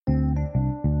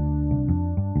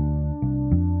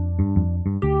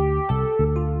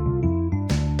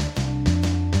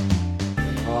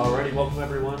welcome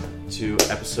everyone to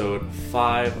episode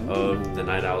 5 of the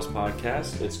Night Owls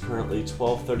podcast. It's currently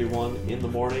 12:31 in the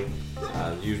morning,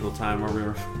 the usual time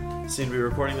where we seem to be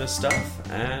recording this stuff,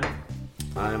 and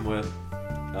I'm with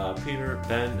Peter,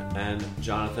 Ben, and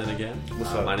Jonathan again. What's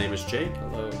up? My name is Jake.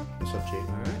 Hello. What's up, Jake?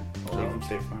 Alright. Jake from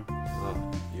State Farm.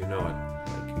 Well, you know it.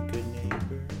 Like a good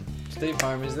neighbor. State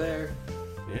Farm is there.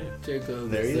 Yeah. Jacob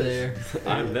There he is is. there.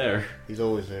 I'm there. He's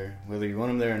always there. Whether you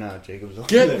want him there or not, Jacob's always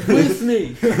Get there. with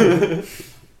me!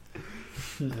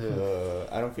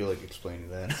 I don't feel like explaining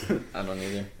that. I don't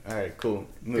either. Alright, cool.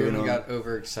 We Moving on. got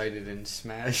overexcited in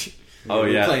Smash. Oh, We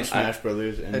were yeah. playing Smash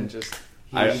Brothers and just...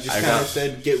 he I just got- kind of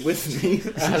said, get with me.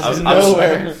 Out I was, of I was-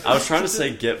 nowhere. I was trying to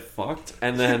say get fucked,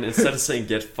 and then instead of saying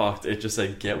get fucked, it just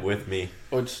said get with me.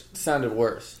 Which sounded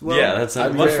worse. Yeah, that's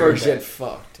I'd much prefer worse. get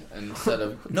fucked instead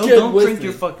of No, get don't with drink me.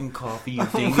 your fucking coffee, you I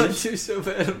want dingus. you so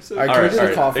bad. I'm so All Alright, right, can we do all the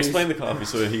right. coffees? Explain the coffee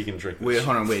so he can drink this. Wait,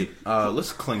 hold on, wait.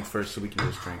 Let's clink first so we can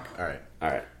just drink. Alright. All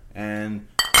right. And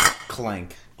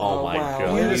clank. Oh, my wow.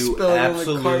 god. You just You spilled it on the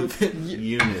absolute carpet.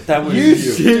 unit. That was You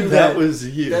you. do that. was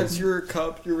you. That's your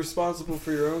cup. You're responsible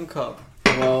for your own cup.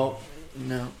 Well,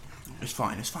 no. It's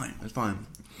fine, it's fine, it's fine.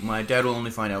 My dad will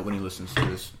only find out when he listens to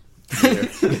this.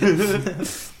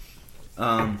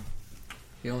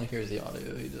 He only hears the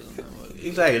audio. He doesn't know what it is.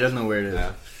 Exactly, he doesn't know where it is.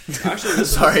 Yeah. Actually,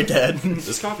 this Sorry, Dad.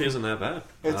 this coffee isn't that bad.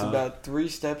 It's about 3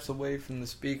 steps away from the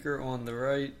speaker on the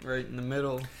right in the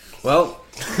middle. Well,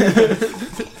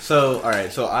 so,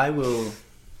 alright, so I will...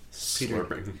 Peter.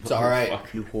 Slurping. It's alright.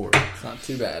 Fuck. You whore. It's not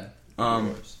too bad.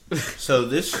 So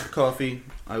this coffee,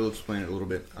 I will explain it a little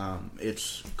bit.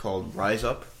 It's called Rise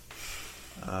Up.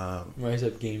 Rise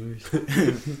up, gamers.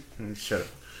 Shut up.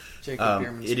 Jacob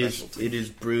Bierman's It specialty. is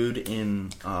brewed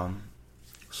in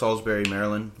Salisbury,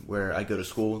 Maryland, where I go to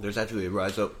school. There's actually a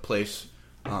Rise Up place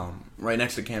right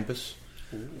next to campus.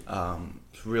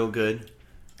 It's real good.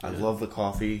 I love the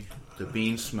coffee. The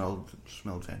beans smelled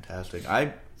fantastic.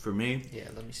 For me, Yeah,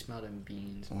 let me smell them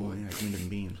beans. oh boy. yeah, give me them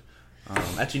beans.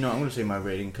 Actually, no, I'm going to say my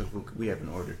rating because we have an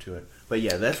order to it. But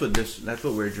yeah, that's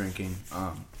what we're drinking.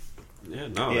 Yeah,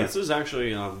 no, Yeah. this is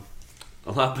actually a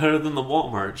lot better than the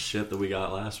Walmart shit that we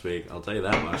got last week. I'll tell you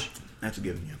that much. That's a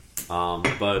given, yeah.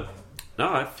 But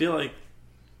no, I feel like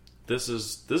this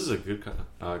is a good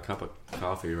cup of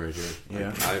coffee right here.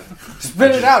 Yeah.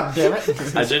 Spit it out, damn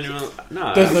it! I genuinely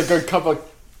no. There's a good cup of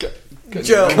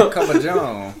Joe, cup of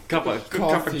Joe. Cup of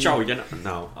Coffee. Joe, you know.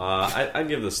 No, I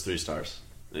give this 3 stars.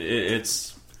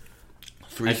 It's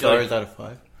 3 I feel stars like- out of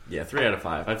 5. yeah, 3 out of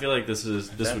 5. I feel like this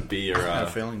would be your Not a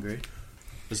failing grade.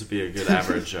 this would be a good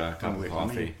average cup of wait,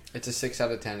 coffee. It's a 6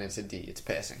 out of 10. It's a D. It's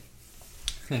passing.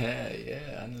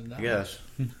 yeah, I know that. Yes.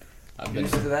 I've been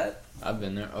Used to that? I've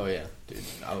been there. Oh yeah, dude.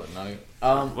 I would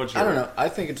not. What's I your- don't know. I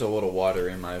think it's a little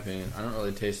watery in my opinion. I don't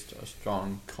really taste a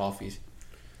strong coffee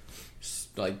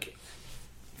like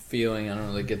feeling. I don't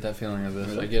really get that feeling of this.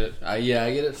 Really? I get it. I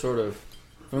get it sort of.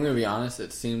 If I'm gonna be honest,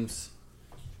 it seems.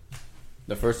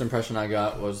 The first impression I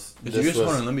got was Is this yours, was.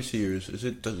 hold on, let me see yours. Does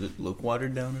it look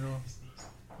watered down at all?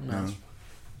 No.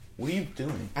 What are you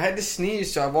doing? I had to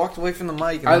sneeze, so I walked away from the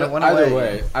mic and then it went Either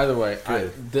away. way,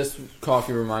 Good. this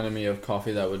coffee reminded me of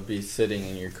coffee that would be sitting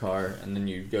in your car, and then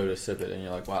you go to sip it, and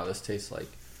you're like, "Wow, this tastes like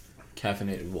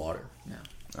caffeinated water."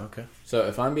 Now, Okay. so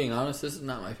if I'm being honest, this is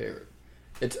not my favorite.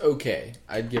 It's okay.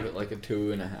 I'd give it like a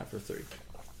 2.5 or 3.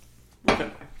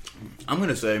 Okay. I'm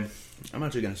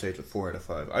actually gonna say it's a 4 out of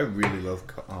 5. I really love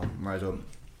Rise Up.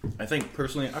 I think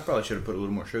personally, I probably should have put a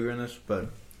little more sugar in this, but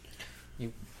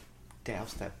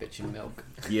Douse that bitch in milk.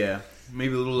 yeah,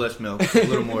 maybe a little less milk, a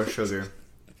little more sugar.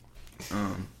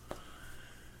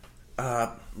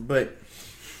 But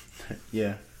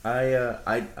yeah,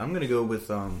 I'm gonna go with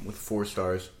 4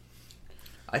 stars.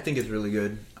 I think it's really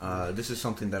good. This is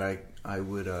something that I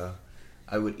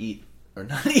would eat or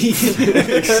not eat.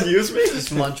 Excuse me.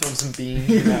 Just munch on some beans.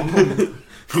 You know?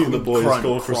 The boys Crunch,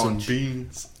 go for some crunch.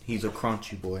 beans. He's a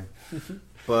crunchy boy.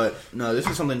 But no, this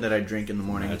is something that I drink in the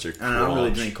morning. Magic And I don't really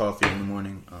crunch. drink coffee in the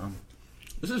morning.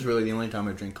 This is really the only time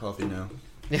I drink coffee now.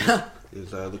 Yeah.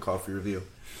 Is the coffee review.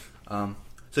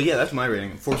 So yeah, that's my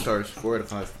rating. 4 stars, 4 out of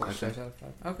 5. 4 stars out of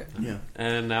 5. Okay. Yeah.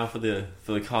 And now for the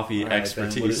coffee All right, Ben,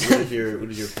 expertise. what is your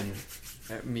opinion?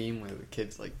 That meme where the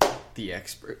kid's like the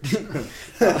expert.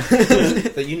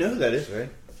 But you know who that is, right?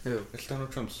 Who? It's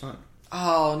Donald Trump's son.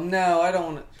 Oh no, I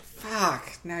don't want to.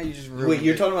 Fuck. Now you just ruined Wait,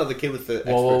 you're it. talking about the kid with the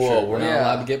expert Whoa! shirt, We're right? not Yeah.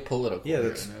 allowed to get political. Yeah, here,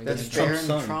 that's- you know? that's Just Trump's Baron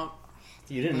son. Trump.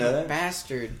 You didn't know that?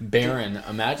 Bastard. Baron.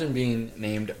 Imagine being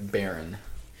named Baron.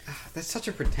 That's such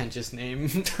a pretentious name.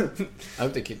 I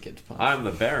hope the kid gets punched. I'm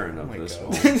the Baron of my this God.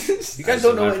 one. You This guys is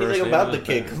don't know my first anything name about and the a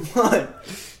kid. Baron. Come on.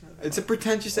 It's a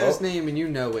pretentious ass Oh. name, and you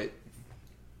know it.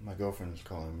 My girlfriend is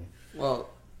calling me. Well,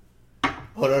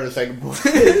 Hold on a second,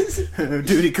 boys.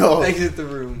 Duty call. exit the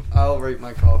room. I'll rate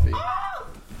my coffee.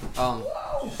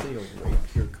 Did you say you'll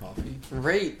rape your coffee?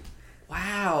 Rate.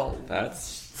 Wow.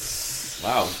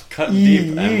 Wow, cut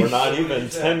deep, and we're not even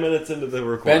 10 minutes into the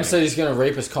recording. Ben said he's gonna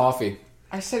rape his coffee.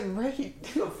 I said rate.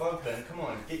 What the fuck, Ben? Come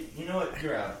on. You know what?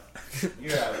 You're out.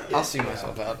 You're out. I'll see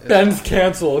myself out. Ben's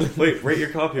canceled. Wait, rate your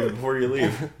coffee before you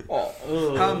leave.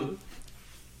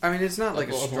 I mean, it's not like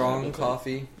a Well, strong okay.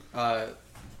 coffee,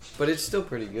 but it's still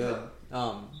pretty good.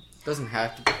 Doesn't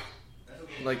have to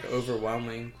be like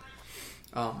overwhelming.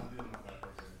 I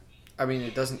mean,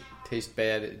 it doesn't taste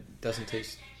bad. It doesn't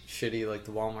taste shitty like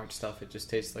the Walmart stuff. It just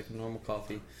tastes like a normal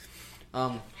coffee.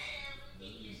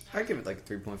 I give it like a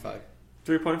 3.5.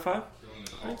 3.5?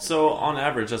 So, on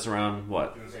average, that's around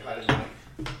what?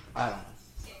 I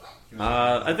don't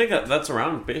know. I think that's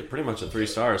around pretty much a 3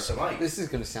 stars. This is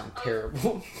gonna sound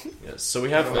terrible. Yes. So,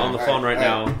 we have on the phone right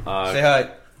now. Say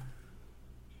hi.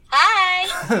 Hi.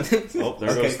 Oh, there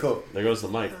Okay, goes cool. There goes the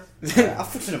mic. I'll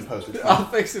fix it in post. It's I'll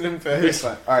fine. fix it in It's post.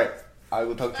 fine. All right. I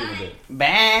will talk to you in a bit.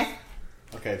 Bah.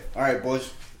 Okay. All right,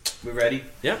 boys. We ready?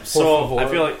 Yep. So, favor. I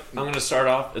feel like I'm going to start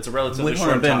off. It's a relatively Wait, short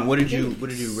hold on, Ben. time. What did you rate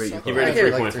your He coffee? rated I gave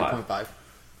it like 3.5. 3.5.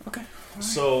 Okay.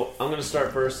 So, I'm going to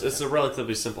start first. It's a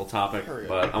relatively simple topic, Hurry up.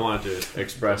 but I wanted to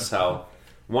express how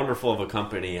wonderful of a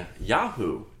company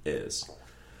Yahoo is.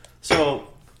 So,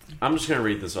 I'm just going to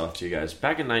read this off to you guys.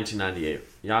 Back in 1998,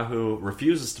 Yahoo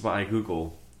refuses to buy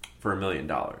Google for $1 million.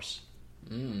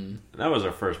 That was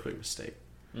our first big mistake.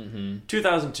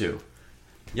 2002,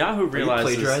 Yahoo Are you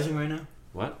realizes... plagiarizing right now?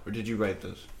 What? Or did you write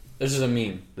this? This is a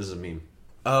meme. This is a meme.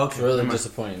 Oh, It's really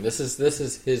disappointing. This is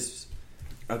his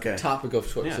Okay. topic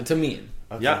of choice. Yeah. It's a meme.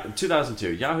 Okay. Yeah,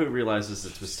 2002, Yahoo realizes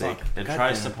its mistake Fuck. and God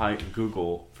tries damn to it. buy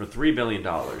Google for $3 billion.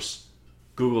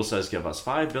 Google says give us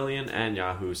 $5 billion, and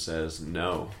Yahoo says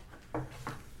no.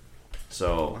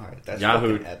 So All right. That's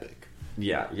Yahoo, fucking epic.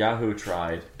 yeah, Yahoo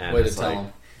tried, and Way to it's tell like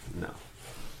him. no.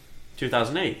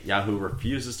 2008, Yahoo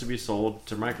refuses to be sold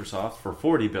to Microsoft for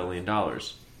 $40 billion.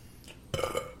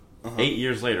 8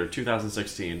 years later,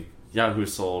 2016, Yahoo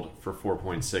sold for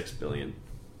 $4.6 billion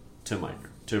to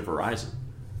Verizon.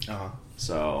 Uh-huh.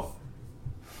 So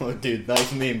Oh, dude,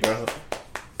 nice meme, bro.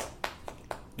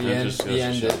 The That end. just goes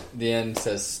to show. The end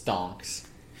says stonks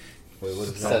Wait, what is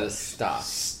instead of stop.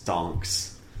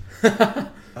 stonks.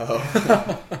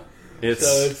 Oh. It's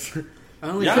So it's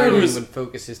Only Yahoo Yahoo is- would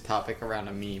focus his topic around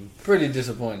a meme. pretty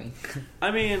disappointing.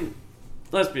 I mean,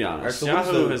 let's be honest. Alright, so what's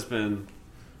Yahoo the- has been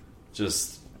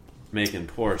just making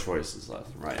poor choices left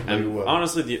and right. Like And what?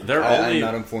 honestly, they're I'm only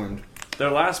not informed.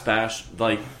 their last bash,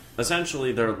 like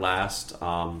essentially their last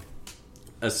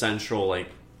essential like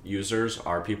users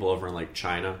are people over in like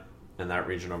China and that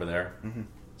region over there. Mm-hmm.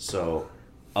 So,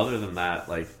 other than that,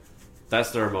 like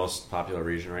that's their most popular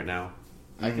region right now.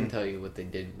 I can tell you what they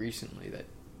did recently that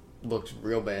looks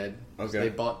real bad. Okay. They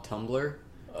bought Tumblr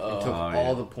and took yeah.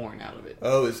 all the porn out of it.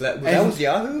 Oh, is that And- was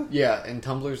Yahoo? Yeah, and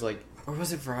Tumblr's like, or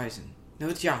was it Verizon? No,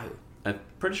 it's Yahoo. I'm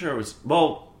pretty sure it was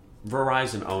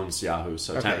Verizon owns Yahoo,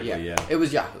 so technically, yeah. It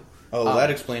was Yahoo. Oh, well, that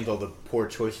explains all the poor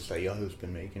choices that Yahoo's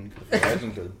been making. 'cause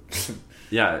Verizon's a-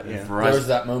 Yeah, Yeah. There was Verizon.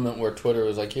 that moment where Twitter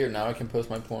was like, "Here, now I can post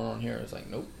my porn on here." It's like,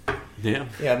 nope. Yeah.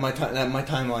 yeah, my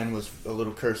timeline was a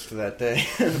little cursed for that day.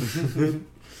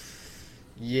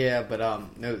 Yeah, but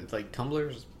no, like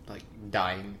Tumblr's like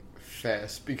dying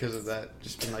fast because of that.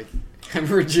 Just been like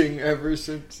hemorrhaging ever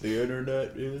since. The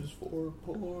internet is for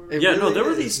poor. It Yeah, no, really there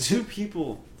were is. these two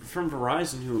people from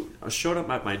Verizon who showed up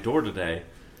at my door today.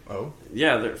 Oh,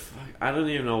 Yeah, I don't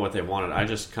even know what they wanted. I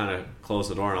just kind of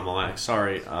closed the door and I'm like,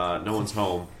 sorry, no one's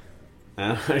home.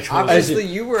 And I closed Obviously,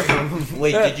 you were home.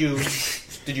 wait, did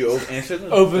you answer the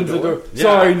Opens the door. Yeah.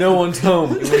 Sorry, no one's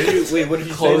home. What what did you say?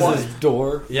 Closes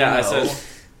door. Yeah, I No. said,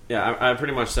 yeah, I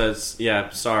pretty much said, yeah,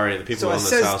 sorry, the people So I in this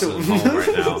says house to isn't him- home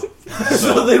right now.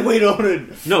 So they wait on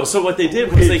it. No, so what they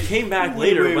did was they came back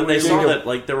later wait, when they wait, saw wait. that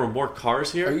like there were more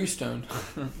cars Are here. you stoned?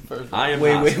 First. I am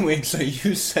not. Wait. So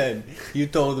you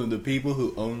told them the people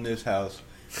who own this house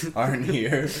aren't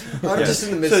here. I'm Yeah. just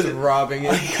in the midst So- of robbing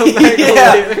it. Come back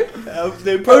Yeah. later.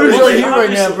 They Produce probably right here right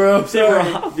now, obviously- bro. They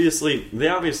were Sorry. they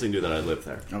obviously knew that I lived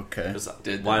there. Okay. 'Cause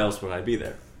Did why they? else would I be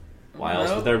there? Why else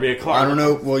Well, would there be a car? I don't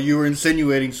know. Well, you were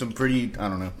insinuating some pretty. I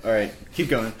don't know. All right, keep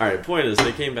going. All right, point is,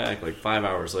 they came back like 5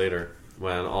 hours later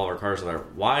when all of our cars are there.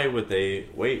 Why would they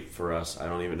wait for us? I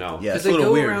don't even know. Yeah, Because it's a they little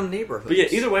go weird. around neighborhoods. But yeah,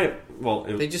 either way, well,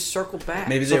 They just circle back.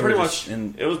 Maybe so they pretty were much, just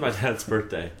in. it was my dad's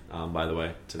birthday, by the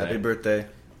way, today. Happy birthday.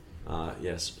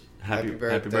 Yes, Happy happy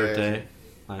birthday. birthday,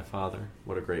 my father.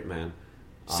 What a great man.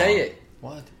 Say it.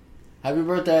 What? Happy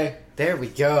birthday. There we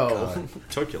go.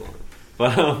 Took you long,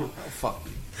 but Oh, fuck.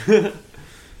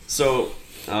 So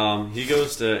he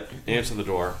goes to answer the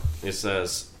door. He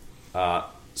says,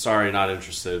 "Sorry, not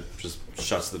interested." Just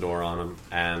shuts the door on him,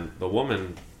 and the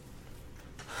woman's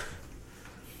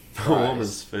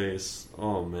face.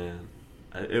 Oh man,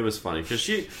 it was funny because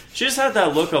she just had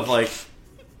that look of like,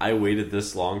 I waited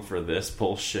this long for this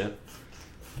bullshit,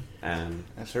 and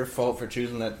That's her fault for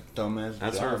choosing that dumbass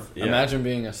that's job. her. Yeah. Imagine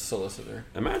being a solicitor.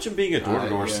 Imagine being a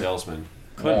door-to-door Yeah. salesman.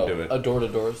 Couldn't do it. A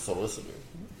door-to-door solicitor.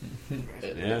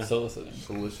 Yeah. Soliciting.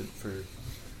 Solicit for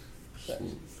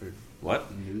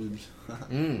What? nudes.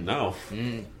 No.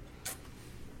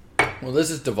 Well, this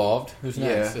is devolved. Who's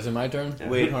next? Yeah. Is it my turn? Yeah.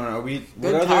 Wait, hold on. Are we?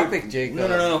 Good what topic, other, Jake.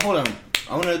 No, hold on.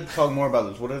 I want to talk more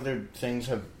about this. What other things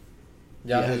have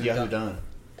Yahoo Yahoo done?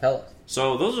 Tell us.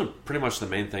 So those are pretty much the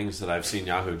main things that I've seen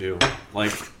Yahoo do.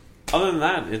 Like, other than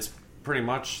that, it's pretty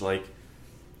much like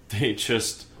they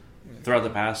just throughout the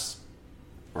past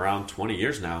around 20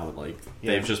 years now, like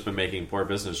they've just been making poor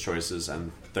business choices,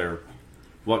 and they're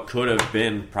what could have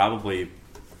been probably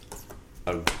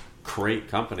a great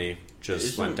company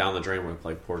just went down the drain with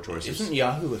like poor choices. Isn't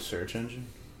Yahoo a search engine?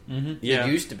 Mm-hmm. Yeah.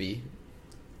 It used to be.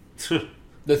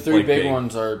 The three Like big Bing.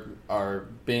 ones are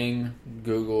Bing,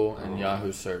 Google, and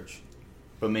Yahoo Search.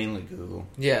 But mainly Google.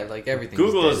 Yeah, like everything.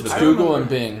 Google is It's the- Google and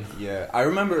Bing. Yeah, I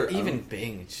remember. Even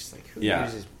Bing. It's just like who Yeah.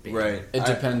 uses Bing? Right. It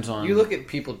depends on. You look at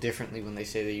people differently when they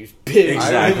say they use Bing.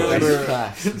 Exactly. I remember,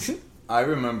 Facts. I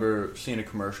remember seeing a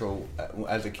commercial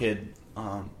as a kid,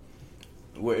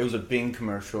 where it was a Bing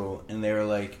commercial, and they were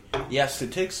like, "Yeah,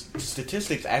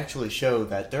 statistics actually show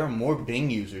that there are more Bing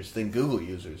users than Google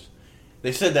users."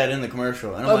 They said that in the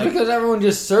commercial, and I'm like, because everyone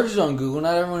just searches on Google.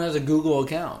 Not everyone has a Google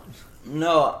account.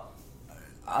 "No,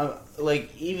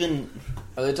 like even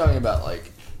Are they talking about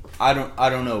like? I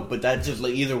don't know, but that just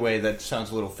like either way, that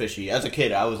sounds a little fishy." As a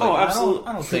kid, I was like, Oh, I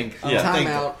absolutely. don't think, I Yeah. don't Time think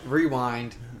out.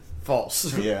 Rewind.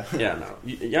 False. yeah, Yeah, no.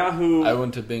 Yahoo. I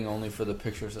went to Bing only for the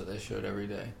pictures that they showed every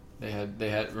day. They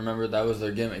had. Remember that was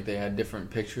their gimmick. They had different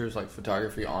pictures, like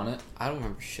photography on it. I don't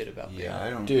remember shit about Bing. yeah.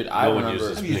 I don't. Dude, No I one remember.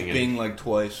 uses I've used Bing. Bing like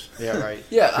twice. Yeah, right.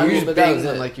 Yeah, I You mean, use but that Bing was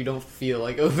when it. like you don't feel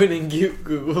like opening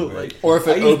Google. Right. Like Or if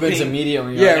I it use opens Bing.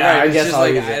 immediately, yeah, like, right. I It's guess just I'll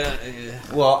like use I it.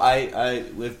 don't,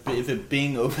 Well, if it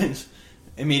Bing opens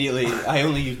immediately, I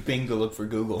only use Bing to look for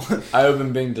Google. I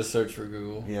opened Bing to search for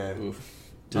Google. Yeah. Oof.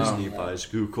 Disney buys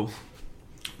Google.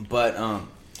 But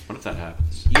What if that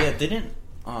happens? yeah, didn't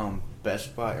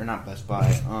Best Buy or not Best Buy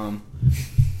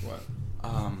What?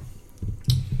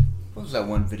 what was that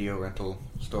one video rental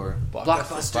store?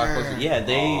 Blockbuster. Yeah,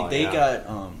 Oh, they yeah.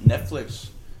 got Netflix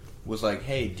was like,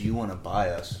 hey, do you want to buy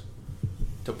us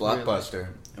to Blockbuster?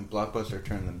 And Blockbuster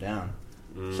turned them down.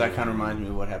 So that kind of reminds me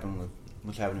of what's happening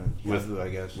with Yahoo, I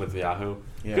guess. With Yahoo.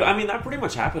 Yeah. I mean, that pretty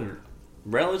much happened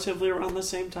relatively around the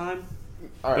same time.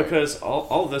 All right. Because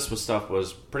all of this stuff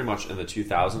was pretty much in the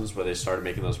 2000s where they started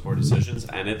making those poor decisions,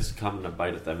 and it's coming to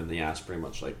bite at them in the ass pretty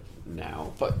much like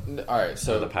now. But all right,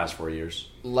 So the so past 4 years.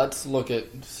 let's look at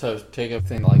take a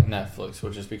thing like Netflix,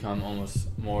 which has become almost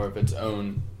more of its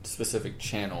own specific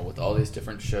channel with all these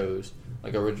different shows,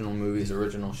 like original movies,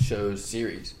 original shows,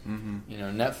 series. Mm-hmm. You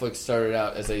know, Netflix started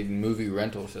out as a movie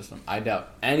rental system. I doubt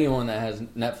anyone that has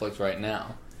Netflix right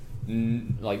now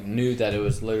knew that it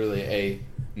was literally a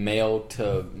mail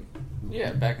to.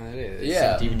 Yeah, back in the day. They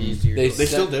Yeah. sent DVDs to your They They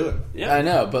still do it. Yeah. I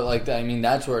know, but like I mean,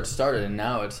 that's where it started, and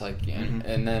now it's like, Mhm.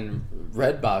 and then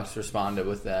Redbox responded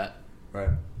with that, Right.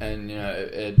 and you know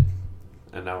it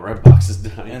And now Redbox is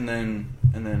dying.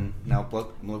 And then now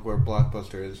look where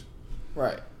Blockbuster is.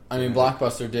 right. I mean,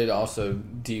 Blockbuster did also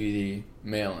DVD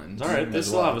mail-ins. It's alright, they as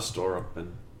still well. have a store up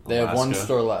in They have one Alaska.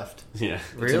 store left. Yeah.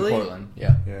 It's Really? in Portland,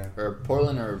 yeah, Yeah. or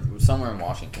Portland or somewhere in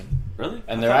Washington, Really?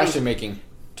 and I they're thought it was- actually making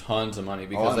tons of money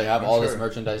because Oh, they have I'm all this sure.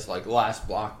 merchandise, like last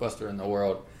Blockbuster in the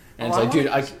world. And Oh, it's I like, dude,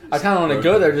 want I kind of want to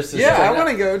go there just to Yeah, check I it out. want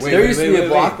to go. Wait, There used to be a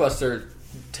wait. Blockbuster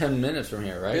 10 minutes from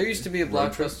here, right? There used to be a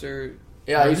Road trip? Blockbuster.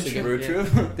 Yeah, I used to Road get.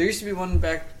 trip? There used to be one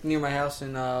back near my house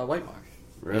in White Marsh.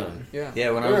 Really? Yeah. Yeah,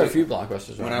 when There I were a was few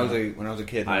Blockbusters. when right I was now. when I was a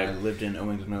kid, when I- I lived in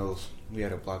Owings Mills, we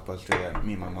had a Blockbuster that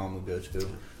me and my mom would go to.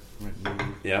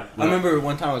 Yeah. I remember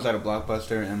one time I was at a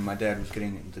Blockbuster and my dad was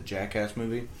getting the Jackass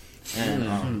movie,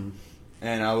 and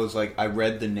and I was like, I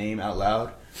read the name out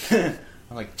loud.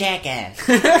 I'm like, Jackass,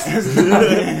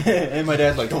 and my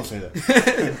dad's like, don't say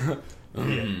that.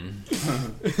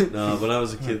 No, when I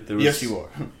was a kid, there was. Yes, you are.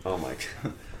 Oh my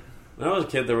god. When I was a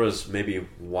kid, there was maybe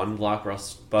one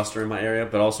Blockbuster in my area,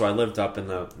 but also I lived up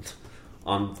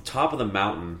on top of the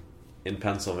mountain in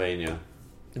Pennsylvania.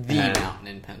 The And mountain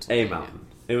in Pennsylvania. A mountain.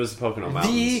 It was the Pocono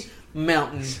Mountains. The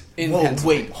mountain in Whoa,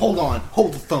 Pennsylvania. wait,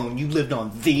 hold the phone. You lived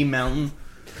on the mountain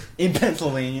in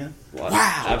Pennsylvania. What?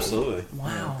 Wow. Absolutely.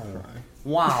 Wow.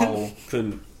 Wow.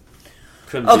 Couldn't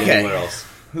couldn't be Okay. anywhere else.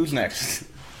 Who's next?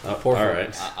 All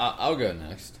Perfect. right. I'll go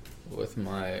next with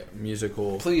my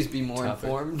musical. Please be more Topic.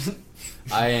 informed.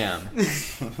 I am.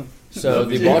 So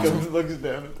the Baltimore. looks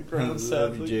down at the ground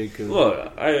sadly. Jacob.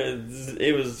 Look,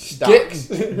 it was.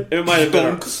 It might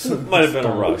have been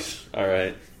a rush. All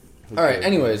right. All right.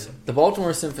 Anyways, the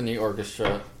Baltimore Symphony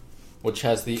Orchestra, which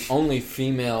has the only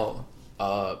female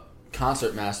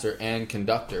concertmaster and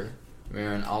conductor,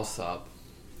 Marin Alsop,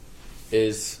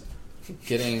 is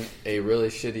getting a really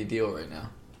shitty deal right now.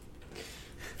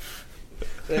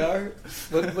 They are?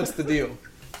 What's the deal?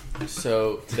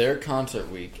 So their concert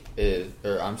week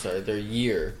their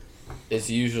year is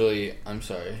usually. I'm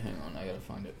sorry, hang on, I gotta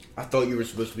find it. I thought you were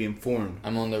supposed to be informed.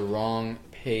 I'm on the wrong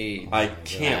page. I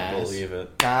can't Guys. believe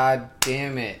it. God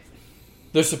damn it.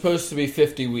 They're supposed to be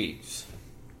 50 weeks.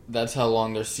 That's how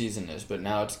long their season is, but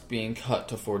now it's being cut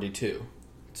to 42.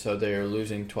 So they're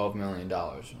losing $12 million.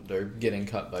 They're getting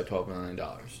cut by $12 million.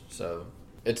 So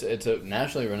it's a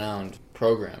nationally renowned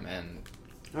program, and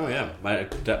Oh yeah, my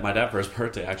dad for his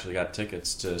birthday actually got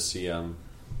tickets to see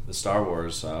the Star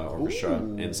Wars orchestra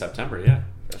in September. Yeah.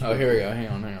 here we go. Hang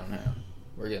on.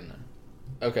 We're getting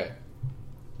there. Okay.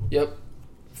 Yep.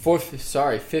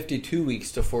 52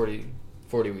 weeks to 40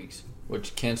 weeks,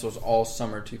 which cancels all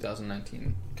summer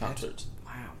 2019 concerts.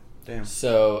 Wow. Damn.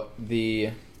 So the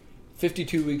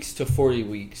 52 weeks to 40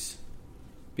 weeks,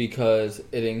 because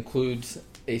it includes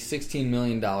a $16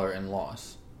 million in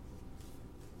loss.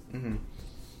 Mm-hmm.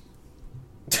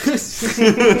 For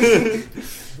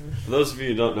those of you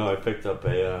who don't know, I picked up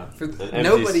an empty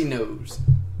Nobody knows.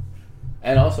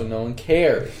 And also, no one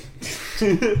cares.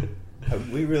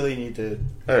 We really need to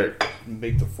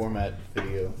make the format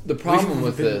video. The problem We've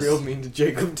with been this... real mean to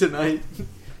Jacob tonight.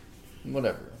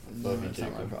 Whatever. Love you, That's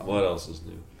not my Jacob. problem. What else is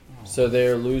new? So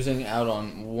they're losing out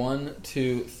on 1,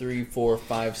 2, 3, 4,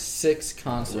 5, 6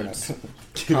 concerts,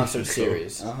 concert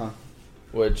series, Uh huh.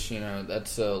 which,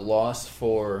 that's a loss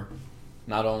for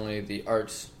not only the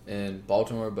arts in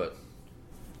Baltimore, but,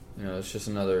 it's just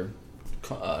another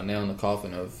nail in the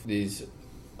coffin of these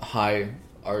high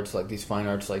arts, like these fine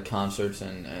arts, like concerts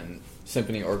and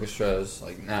symphony orchestras,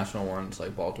 like national ones,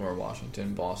 like Baltimore,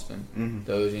 Washington, Boston. Mm-hmm.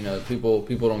 Those,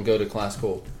 people don't go to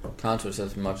classical concerts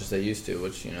as much as they used to,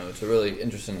 which, it's a really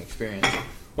interesting experience.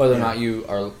 Whether or not you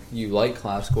like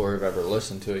classical or have ever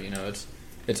listened to it,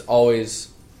 it's always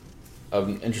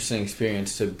an interesting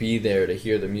experience to be there to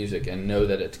hear the music and know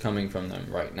that it's coming from them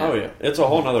right now. Oh yeah, it's a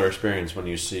whole other experience when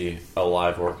you see a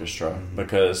live orchestra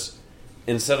because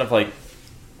instead of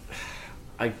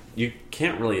you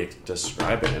can't really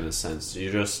describe it in a sense.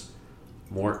 You're just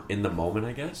more in the moment,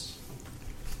 I guess.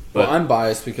 But Well, I'm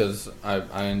biased because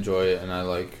I enjoy it and I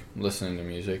like listening to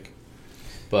music,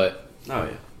 but oh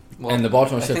yeah, and the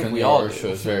Baltimore I think Symphony we all Orchestra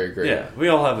do. is very great. yeah. We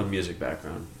all have a music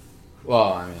background.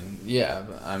 Well, I mean, yeah,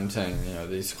 but I'm saying,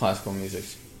 these classical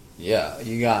musics, yeah,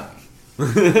 you got me.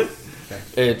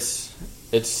 It's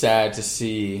sad to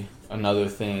see another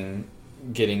thing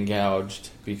getting gouged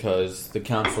because the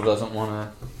council doesn't want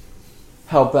to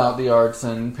help out the arts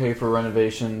and pay for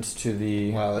renovations to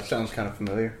the... Wow, that sounds kind of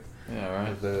familiar. Yeah,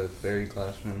 right. The Barry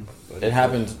Glassman. It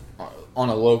happens on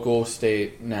a local,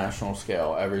 state, national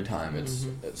scale every time. It's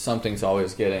something's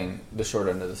always getting the short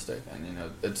end of the stick, and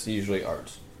it's usually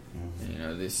arts.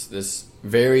 Mm-hmm. This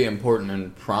very important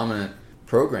and prominent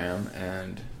program,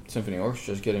 and symphony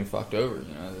orchestra is getting fucked over.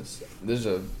 This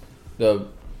is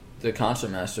the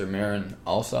concertmaster Marin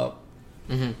Alsop.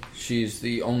 Mm-hmm. She's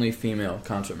the only female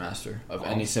concertmaster of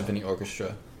any symphony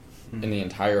orchestra in the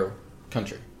entire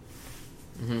country.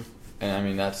 Mm-hmm. And I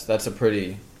mean that's a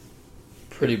pretty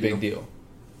big deal.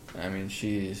 I mean,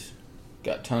 she's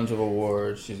got tons of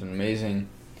awards. She's an amazing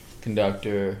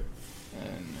conductor,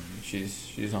 and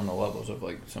she's on the levels of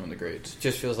like some of the greats.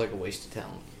 Just feels like a waste of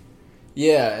talent.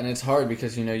 Yeah, and it's hard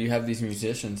because you have these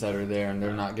musicians that are there and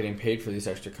they're not getting paid for these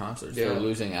extra concerts. Yeah. They're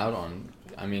losing out on.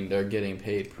 I mean, they're getting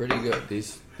paid pretty good.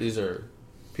 These are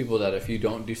people that if you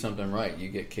don't do something right, you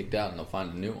get kicked out and they'll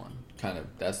find a new one.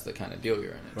 That's the kind of deal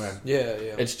you're in. Right. Yeah.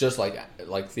 It's just like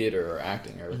theater or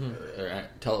acting or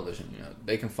television.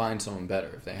 They can find someone better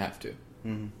if they have to.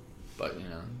 Mm-hmm. But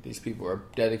these people are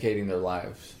dedicating their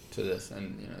lives to this,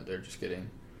 and they're just getting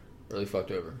really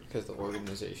fucked over. Because the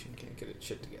organization can't get its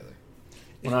shit together.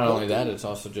 Well, not only that, it's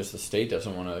also just the state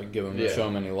doesn't want to give them show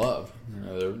them any love.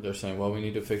 They're saying, well, we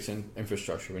need to fix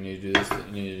infrastructure. We need to do this.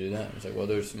 We need to do that. It's like, well,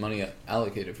 there's money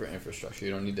allocated for infrastructure.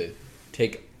 You don't need to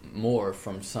take more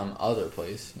from some other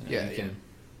place. You can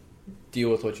deal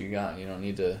with what you got. You don't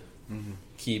need to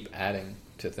keep adding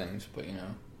to things. But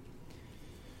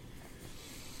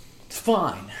it's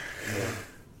fine.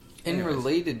 In Anyways.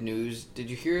 related news, did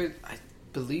you hear?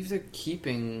 believe they're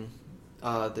keeping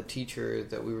the teacher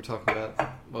that we were talking about.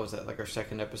 What was that? Like our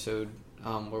second episode,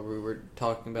 where we were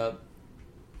talking about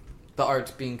the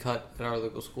arts being cut at our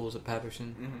local schools at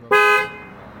Patterson.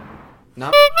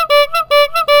 Not.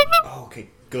 Oh, okay,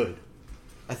 good.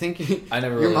 I think I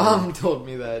never. Your Really mom knew. told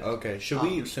me that. Okay, should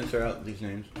we censor out these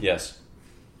names? Yes.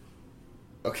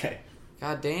 Okay.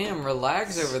 God damn,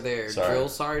 relax over there, Sorry. drill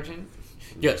sergeant.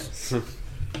 Yes.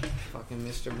 Fucking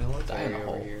Mr. Military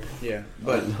over here. Yeah,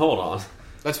 But but hold on.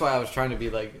 That's why I was trying to be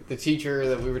like the teacher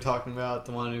that we were talking about,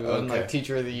 the one who won Okay. like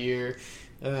Teacher of the Year,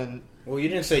 and then well, you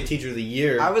didn't say Teacher of the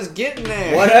Year. I was getting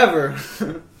there. Whatever.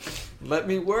 Let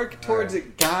me work towards Alright.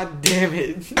 it. God damn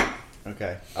it.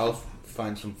 Okay, I'll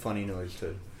find some funny noise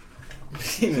to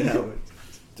even out with.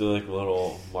 Do like a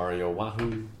little Mario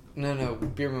Wahoo. No,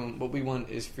 Beerman, what we want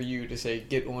is for you to say,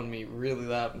 get on me really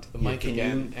loud into the Yeah, mic can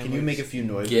again. you make a few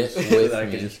noises? Get so with that I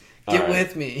me. can just... Get All right.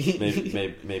 with me.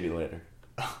 Maybe later.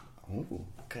 Ooh,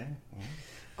 okay.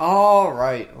 All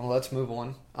right. Well, let's move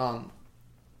on.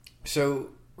 So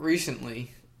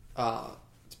recently,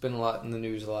 it's been a lot in the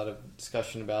news, a lot of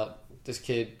discussion about this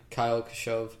kid, Kyle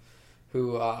Kashov,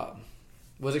 who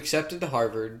was accepted to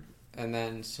Harvard, and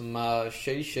then some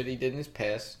shitty shit he did in his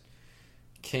past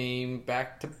came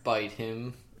back to bite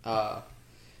him,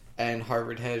 and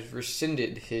Harvard has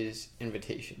rescinded his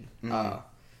invitation.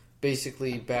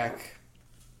 Basically, back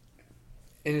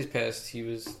in his past, he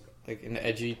was like an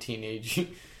edgy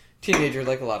teenager,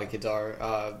 like a lot of kids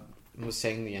are, was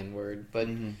saying the N-word, but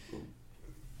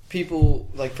people,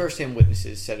 like first-hand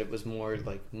witnesses, said it was more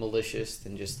like malicious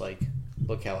than just like,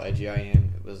 look how edgy I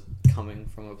am. It was coming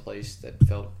from a place that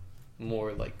felt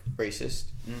more like racist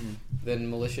than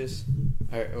malicious,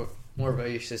 or more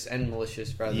racist and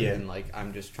malicious rather than like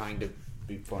I'm just trying to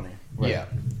Be funny. yeah.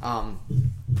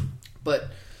 But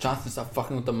Jonathan, stop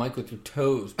fucking with the mic with your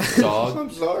toes, dog. I'm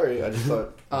sorry. I just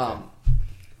thought.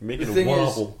 Making the a thing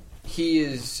wobble. is, he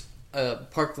is a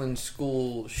Parkland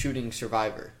school shooting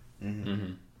survivor.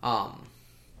 And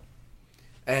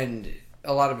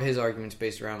a lot of his arguments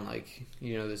based around like,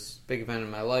 you know, this big event in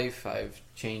my life, I've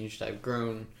changed, I've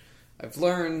grown, I've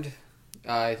learned,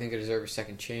 I think I deserve a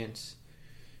second chance,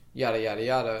 yada yada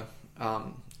yada.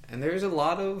 And there's a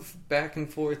lot of back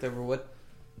and forth over what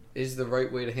is the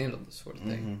right way to handle this sort of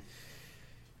thing.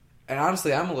 And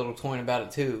honestly, I'm a little torn about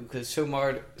it too, because so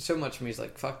much of me is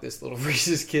like, fuck this little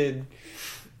racist kid.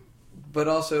 But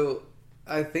also,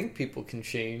 I think people can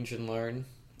change and learn.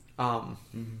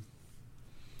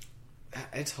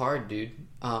 It's hard, dude.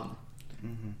 What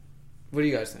do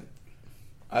you guys think?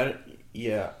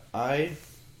 I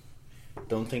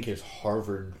don't think his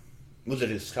Harvard... Was it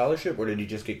his scholarship, or did he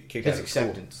just get kicked His out of school?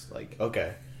 acceptance, like...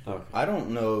 Okay. Okay. I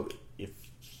don't know if...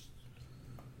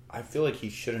 I feel like he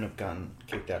shouldn't have gotten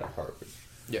kicked out of Harvard.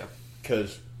 Yeah.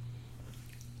 Because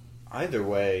either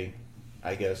way,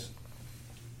 I guess,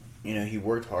 you know, he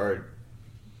worked hard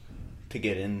to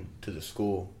get into the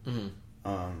school.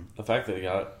 The fact that he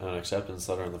got an acceptance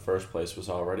letter in the first place was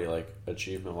already like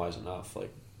achievement-wise enough.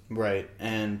 Like, right,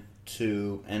 and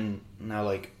now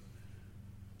like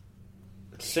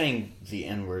saying the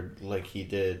N-word like he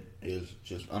did is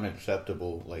just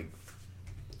unacceptable. Like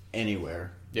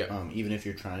anywhere, Yeah. Even if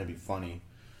you're trying to be funny,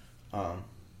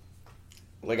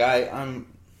 like I'm,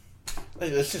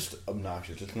 like, it's just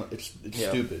obnoxious. It's not. It's Yeah.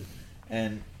 stupid,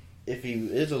 and if he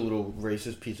is a little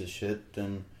racist piece of shit,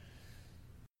 then.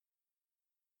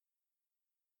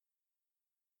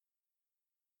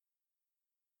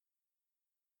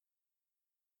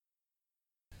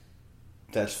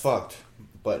 That's fucked.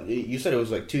 But you said it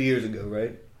was like 2 years ago,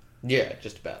 right? Yeah,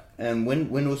 just about. And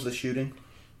when was the shooting?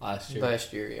 Last year.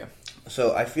 Last year, yeah.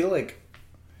 So I feel like,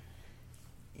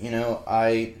 you know,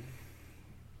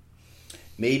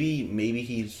 maybe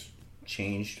he's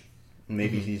changed,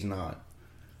 maybe he's not.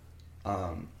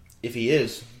 If he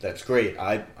is, that's great.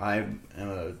 I am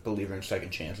a believer in second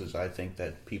chances. I think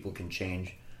that people can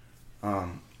change,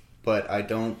 but I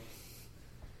don't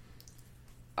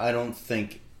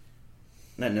think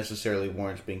that necessarily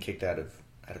warrants being kicked out of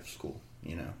school.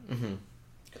 You know.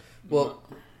 Well,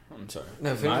 I'm sorry.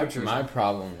 No, finish what you were my saying.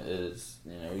 problem is,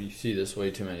 you know, you see this way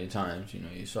too many times. You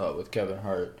know, you saw it with Kevin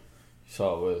Hart. You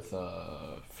saw it with,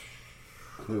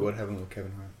 Wait, what happened with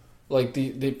Kevin Hart? like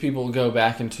the people go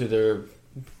back into their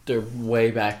way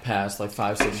back past, like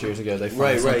 5-6 years ago. They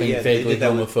find something yeah, they vaguely did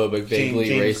that with homophobic, vaguely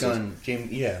James racist. Gunn.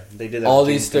 They did that. All with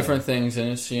these James Gunn. different things, and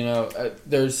it's, you know,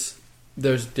 there's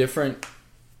different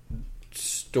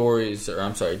stories, or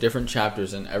I'm sorry, different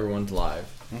chapters in everyone's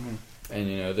life. And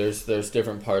you know, there's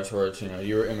different parts where it's, you know,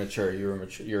 you're immature,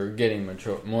 you're getting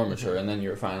more mature, and then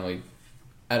you're finally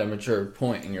at a mature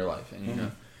point in your life, and you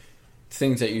know,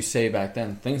 things that you say back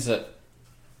then, things that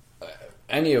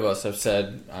any of us have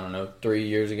said, I don't know, 3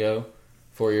 years ago,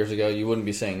 4 years ago, you wouldn't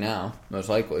be saying now, most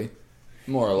likely.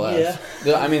 More or less.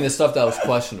 Yeah. I mean, the stuff that was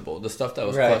questionable. The stuff that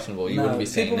was questionable, you wouldn't be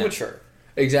saying people now. Mature.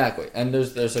 Exactly. And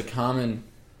there's a common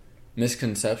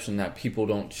misconception that people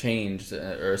don't change,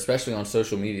 or especially on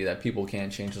social media, that people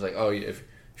can't change. It's like, oh, if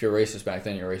you're racist back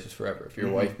then, you're racist forever. If you're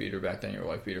a wife beater back then, you're a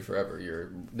wife beater forever.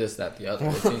 You're this, that, the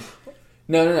other.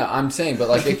 No. I'm saying, but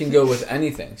like it can go with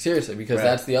anything. Seriously, because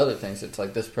that's the other things. It's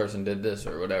like this person did this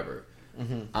or whatever.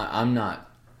 Mm-hmm.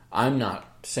 I'm not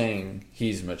saying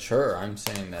he's mature. I'm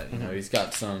saying that he's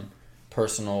got some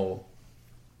personal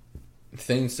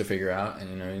things to figure out,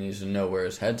 and he needs to know where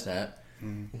his head's at,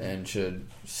 and should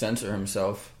censor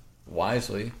himself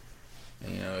wisely.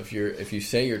 And, if you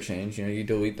say you're changed, you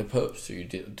delete the post or you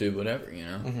do whatever.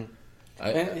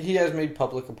 And he has made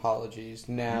public apologies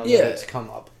now that it's come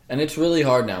up, and it's really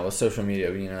hard now with social media.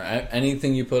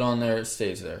 Anything you put on there, it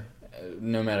stays there.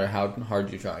 No matter how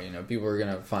hard you try, people are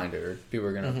going to find it, or people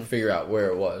are going to figure out where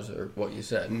it was or what you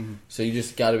said. Mm-hmm. So you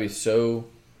just got to be so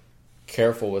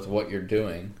careful with what you're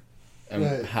doing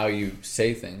and how you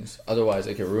say things. Otherwise,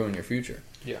 it could ruin your future.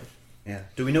 Yeah. Yeah.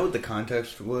 Do we know what the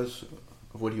context was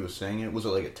of what he was saying? Was it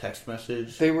like a text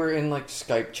message? They were in like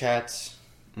Skype chats.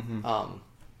 Mm-hmm.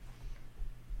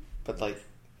 But like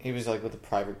he was like with a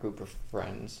private group of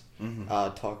friends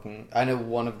talking. I know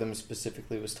one of them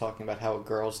specifically was talking about how a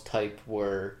girl's type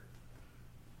were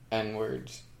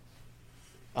N-words.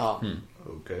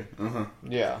 Okay.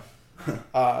 Yeah.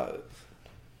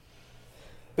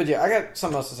 But yeah, I got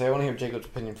something else to say. I want to hear Jacob's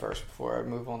opinion first before I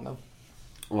move on, though.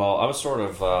 Well, I was sort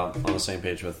of on the same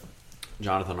page with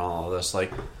Jonathan on all of this.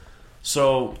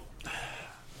 So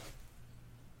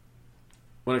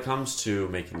when it comes to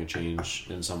making a change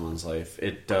in someone's life,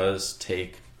 it does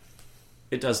take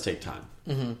time.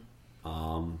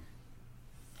 Mm-hmm.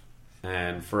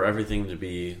 And for everything to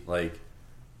be back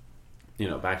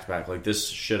to back, like this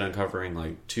shit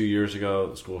uncovering 2 years ago,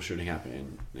 the school shooting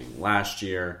happening last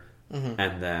year,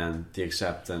 and then the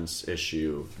acceptance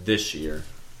issue this year.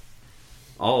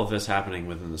 All of this happening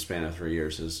within the span of 3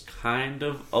 years is kind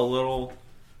of a little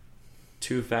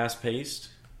too fast paced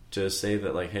to say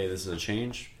that hey, this is a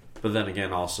change. But then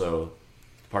again, also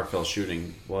Parkville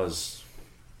shooting was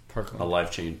Parkland. A life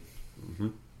change. Mm-hmm.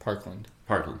 Parkland.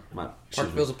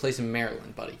 Parkville's a place in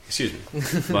Maryland, buddy. Excuse me.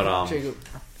 But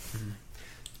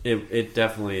it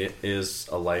definitely is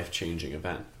a life changing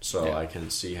event. So I can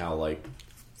see how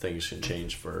things can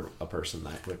change for a person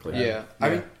that quickly. Yeah. I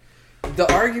mean,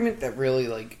 the argument that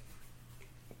really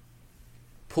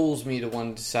pulls me to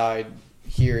one side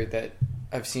here that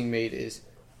I've seen made is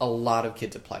a lot of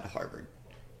kids apply to Harvard.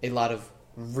 A lot of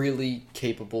really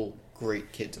capable,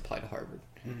 great kids apply to Harvard.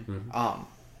 Mm-hmm.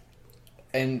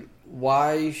 And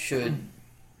why should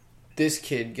this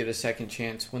kid get a second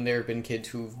chance when there have been kids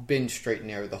who've been straight and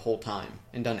narrow the whole time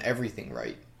and done everything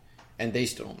right, and they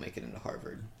still don't make it into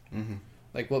Harvard? Mm-hmm.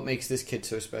 What makes this kid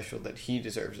so special that he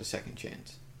deserves a second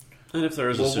chance? And if there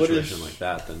is a situation like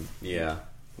that, then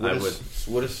I would.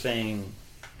 What does saying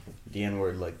the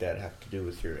N-word like that have to do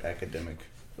with your academic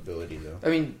ability, though? I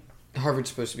mean, Harvard's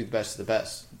supposed to be the best of the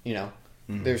best.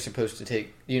 They're supposed to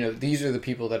take. These are the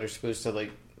people that are supposed to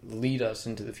lead us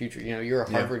into the future. You're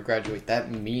a Harvard graduate. That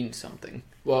means something.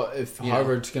 Well, if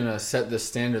Harvard's gonna set the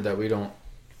standard that we don't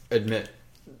admit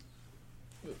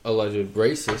alleged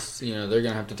racists, they're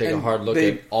gonna have to take a hard look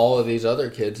at all of these other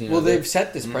kids. They've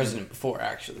set this precedent before.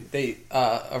 Actually, they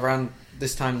around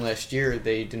this time last year,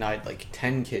 they denied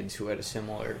 10 kids who had a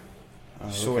similar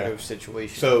sort of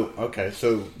situation. So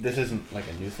this isn't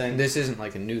a new thing. This isn't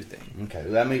a new thing. Okay,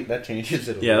 that changes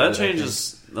it. That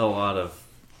changes a lot of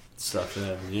stuff.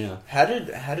 Yeah. How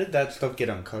did that stuff get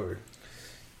uncovered?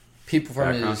 People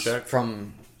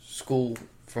from school,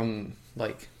 from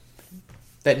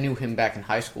that knew him back in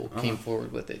high school, came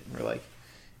forward with it and were like,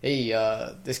 "Hey,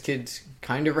 this kid's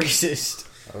kind of racist."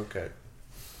 Okay.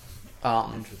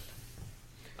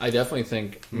 I definitely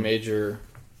think major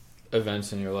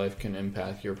events in your life can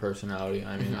impact your personality.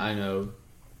 I mean, I know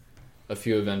a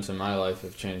few events in my life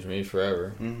have changed me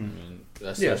forever. Mm-hmm. I mean,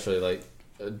 especially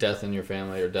a death in your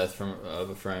family or death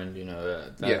of a friend.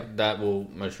 That will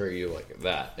mature you like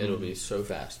that. It'll be so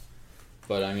fast.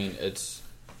 But I mean,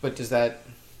 But does that?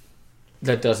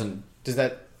 That doesn't. Does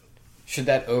that? Should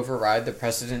that override the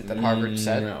precedent that Harvard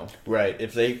set? No. Right.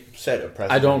 If they set a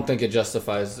precedent, I don't think it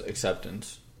justifies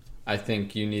acceptance. I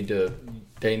think you need to.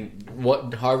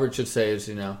 What Harvard should say is,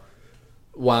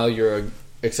 while you're an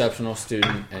exceptional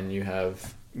student and you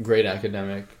have great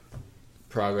academic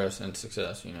progress and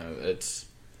success,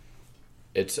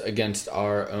 it's against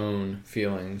our own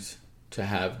feelings to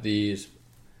have these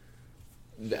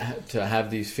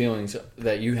feelings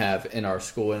that you have in our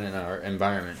school and in our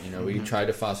environment. You know, we try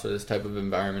to foster this type of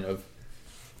environment of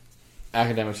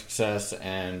academic success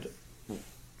and,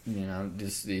 you know,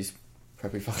 just these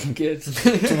preppy fucking kids.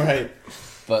 Right.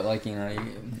 But, like, you know,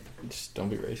 just don't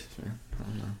be racist, man. I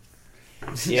don't know.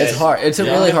 Yeah, it's hard. It's a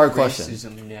really hard question.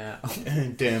 Racism now.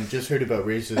 Damn, just heard about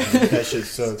racism. That shit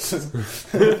sucks.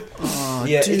 Oh,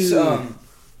 yeah, dude. it's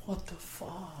What the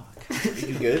fuck?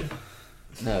 You good?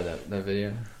 No, that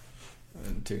video.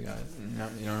 Two guys. No,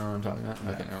 you don't know what I'm talking about?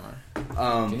 Okay, never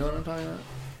mind. Do you know what I'm talking about?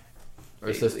 Or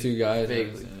it's just two guys?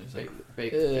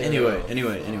 Vaguely.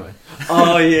 Anyway.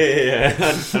 Oh yeah.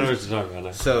 I know what you're talking about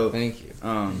now. So Thank you.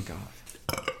 God. God.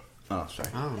 Oh, sorry.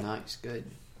 Oh, nice, good.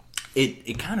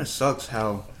 It kind of sucks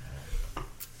how,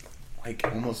 like,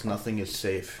 almost nothing is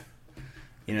safe.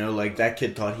 You know, like, that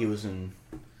kid thought he was in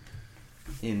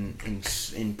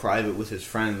private with his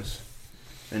friends,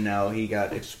 and now he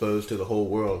got exposed to the whole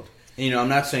world. And, you know, I'm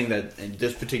not saying that in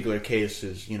this particular case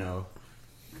is, you know,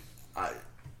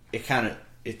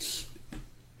 it's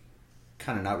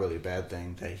kind of not really a bad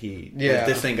thing that that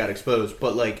this thing got exposed.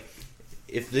 But, like,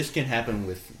 if this can happen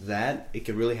with that, it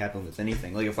could really happen with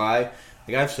anything. Like,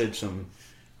 I've said some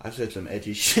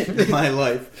edgy shit in my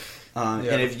life, and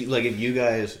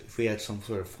if we had some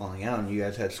sort of falling out and you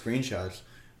guys had screenshots,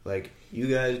 like, you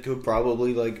guys could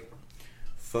probably, like,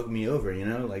 fuck me over, you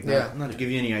know, like, not to give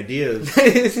you any ideas.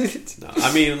 No,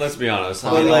 I mean, let's be honest.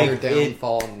 But like your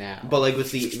downfall now. But like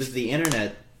with the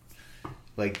internet,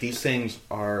 like, these things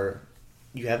are,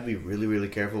 you have to be really, really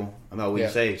careful about what you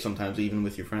say. Sometimes even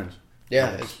with your friends.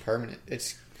 Yeah, it's permanent.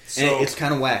 It's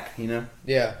kind of whack, you know.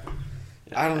 Yeah.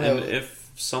 I don't know. And if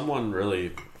someone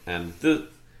really, and this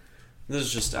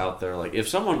is just out there, like, if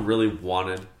someone really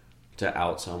wanted to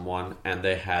out someone and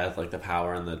they had, like, the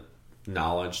power and the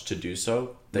knowledge to do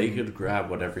so, they could grab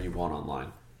whatever you want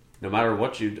online. No matter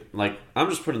what you, like, I'm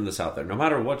just putting this out there, no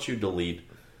matter what you delete,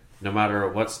 no matter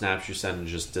what snaps you send and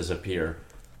just disappear,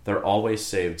 they're always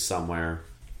saved somewhere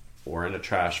or in a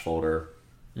trash folder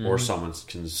or someone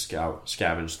can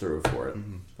scavenge through for it.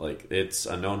 Like, it's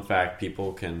a known fact.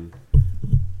 People can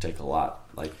take a lot.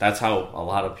 Like, that's how a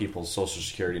lot of people's social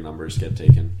security numbers get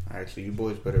taken. Alright, so you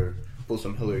boys better pull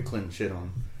some Hillary Clinton shit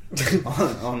on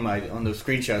those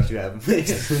screenshots you have.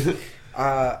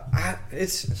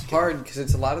 It's hard because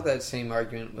it's a lot of that same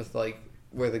argument with, like,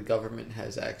 where the government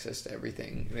has access to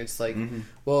everything. And it's like,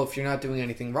 well, if you're not doing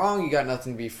anything wrong, you got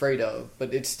nothing to be afraid of.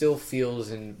 But it still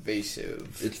feels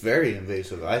invasive. It's very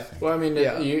invasive, I think. Well, I mean,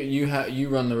 you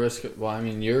run the risk.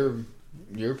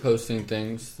 You're posting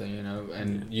things, you know,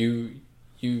 and you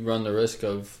run the risk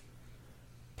of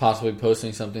possibly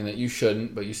posting something that you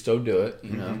shouldn't, but you still do it.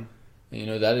 You know, and, you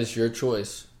know, that is your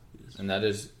choice, and that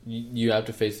is you have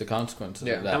to face the consequences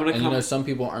of that. And you know, some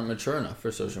people aren't mature enough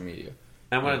for social media.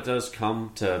 And when it does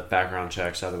come to background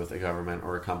checks, either with the government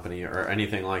or a company or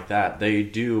anything like that, they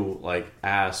do, like,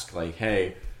 ask, like,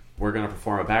 hey, we're going to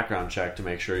perform a background check to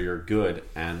make sure you're good,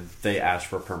 and they ask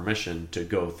for permission to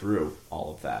go through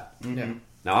all of that. Yeah.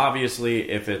 Now, obviously,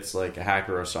 if it's like a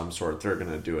hacker of some sort, they're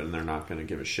going to do it, and they're not going to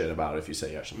give a shit about it if you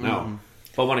say yes or no.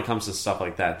 But when it comes to stuff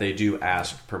like that, they do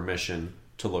ask permission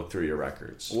to look through your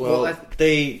records. Well,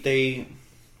 they,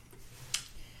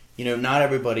 you know, not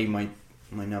everybody might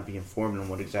not be informed on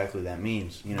what exactly that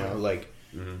means. You know, like,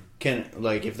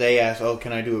 if they ask, oh,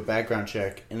 can I do a background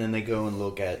check, and then they go and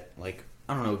look at, like,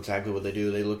 I don't know exactly what they do.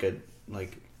 They look at,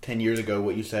 like, 10 years ago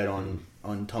what you said on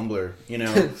Tumblr, you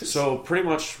know. So pretty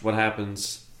much what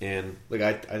happens in, like,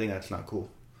 I think that's not cool.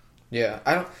 Yeah,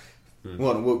 I don't.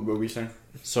 What were we saying?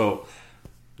 So,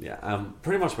 yeah,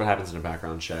 pretty much what happens in a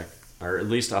background check, or at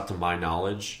least up to my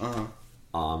knowledge,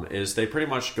 is they pretty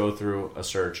much go through a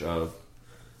search of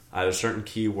either certain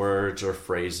keywords or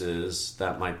phrases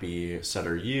that might be said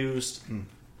or used,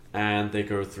 and they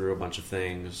go through a bunch of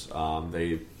things.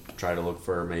 They try to look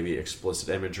for maybe explicit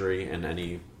imagery in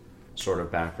any sort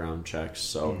of background checks.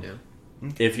 So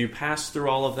if you pass through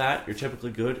all of that, you're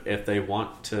typically good. If they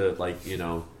want to, like, you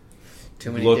know,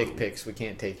 too many dick pics, we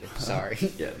can't take it. Sorry.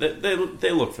 Yeah,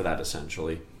 they look for that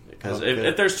essentially. Because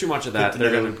if there's too much of that,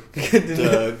 they're going to...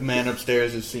 The man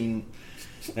upstairs has seen...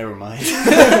 Never mind.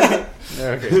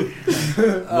 Okay.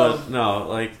 But no,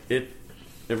 like, it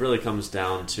really comes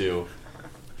down to,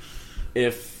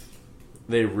 if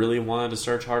they really wanted to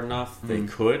search hard enough, they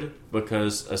could,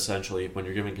 because essentially when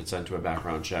you're giving consent to a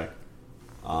background check,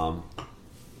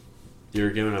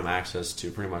 you're giving them access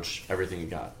to pretty much everything you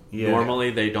got. Yeah.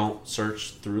 Normally they don't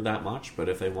search through that much, but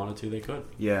if they wanted to, they could.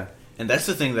 Yeah. And that's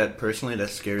the thing that personally that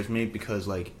scares me, because,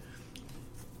 like,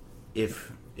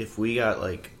 if we got,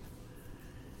 like,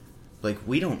 like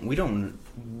we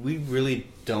really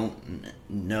don't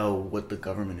know what the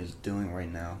government is doing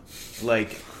right now.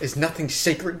 Like, Is nothing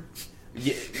sacred?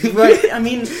 yeah, right? I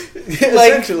mean,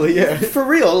 Essentially, yeah. for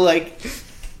real. Like,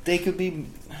 they could be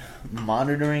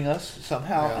monitoring us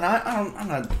somehow, Yeah. and I'm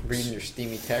not Reading your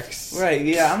steamy texts. right.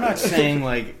 Yeah, I'm not saying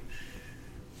like.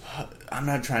 I'm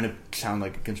not trying to sound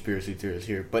like a conspiracy theorist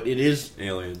here, but it is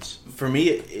Aliens. for me.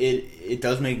 It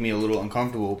does make me a little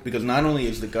uncomfortable because not only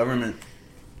is the government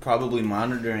probably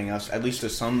monitoring us, at least to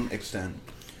some extent,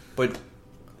 but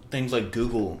things like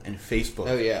Google and Facebook,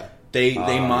 Oh yeah. they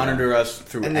monitor us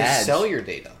through And they ads. sell your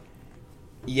data.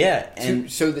 Yeah,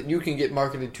 and So that you can get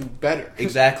marketed to better.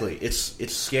 exactly, it's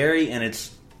scary and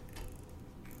it's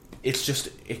just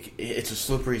it's a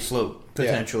slippery slope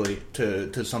potentially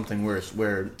to something worse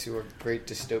where To a great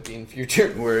dystopian future.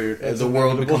 the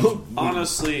inevitable. world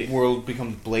Honestly,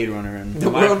 becomes Blade Runner and The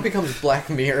world becomes Black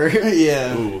Mirror.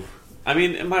 yeah. ooh. I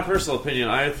mean, in my personal opinion,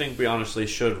 I think we honestly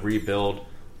should rebuild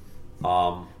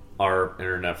our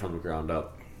internet from the ground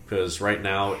up. Because right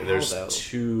now, there's though?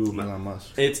 too much. Elon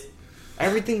Musk. It's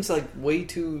Everything's like way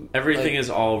too. everything like, is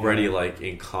already like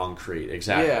in concrete.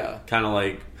 Exactly. Yeah. Kind of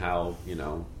like how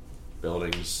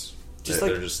buildings. Just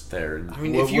they're like- just there. And, I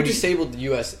mean, What- if you what do you- disabled the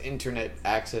U.S. internet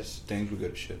access, Things we go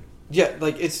to shit. yeah,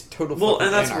 like it's total. well, fucking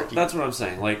and that's anarchy. that's what I'm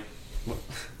saying. Like,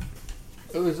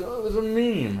 It was a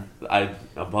meme. I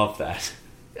above that.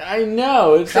 I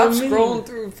know. It's Stop a meme. scrolling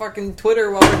through fucking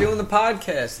Twitter while we're doing the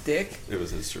podcast, Dick. It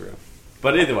was Instagram.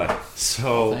 But either way,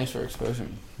 so Thanks for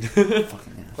exposing me.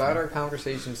 Glad our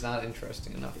conversation's not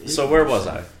interesting enough. so where was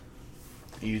I?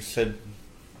 You said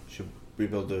should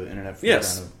rebuild the internet from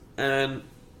Yes, the ground and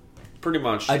pretty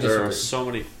much I there are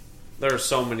disagree.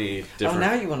 so many Oh, different.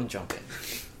 now you want to jump in?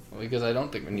 Well, because I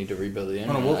don't think we need to rebuild the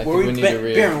internet. Hold on, I what think we we need ba-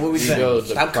 to Baron, what we saying? rebuild the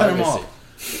Stop cutting him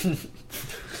privacy.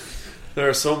 There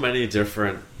are so many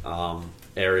different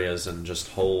areas and just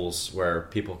holes where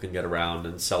people can get around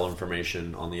and sell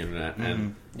information on the internet.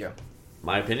 And Yeah.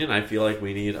 my opinion, I feel like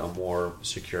we need a more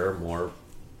secure, more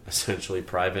essentially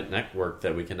private network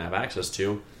that we can have access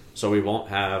to, so we won't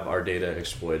have our data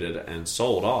exploited and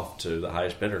sold off to the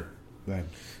highest bidder. Right.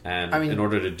 And I mean- in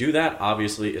order to do that,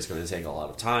 obviously, it's going to take a lot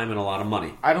of time and a lot of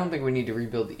money. I don't think we need to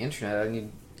rebuild the internet.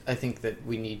 I think that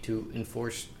we need to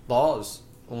enforce laws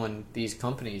on these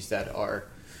companies that are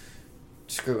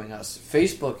screwing us.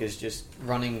 Facebook is just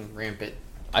running rampant.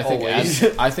 I think Always.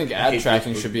 ad hate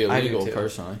tracking Facebook. should be I do illegal too.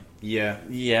 personally. Yeah.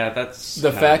 Yeah, that's The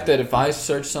kinda- fact that if I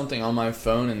search something on my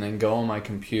phone and then go on my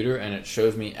computer and it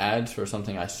shows me ads for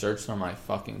something I searched on my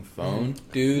fucking phone,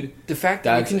 dude. The fact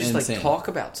that you That's can just insane. like talk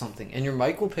about something and your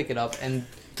mic will pick it up and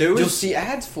There was you'll see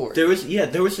ads for it. There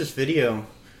was this video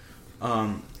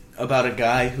about a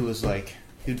guy who was like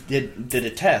who did a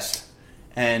test,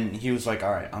 and he was like,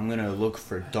 all right, I'm gonna look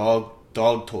for dog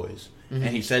toys, and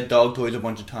he said dog toys a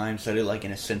bunch of times, said it like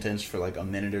in a sentence for like a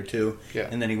minute or two, Yeah.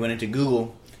 and then he went into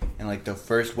Google, and like the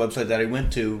first website that he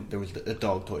went to, there was a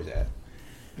dog toys ad,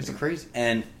 It's crazy.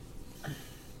 and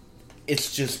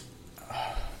it's just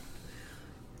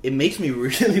it makes me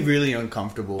really really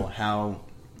uncomfortable how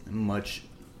much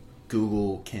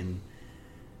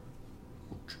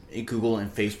Google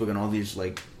and Facebook and all these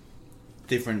like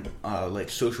different like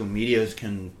social medias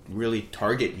can really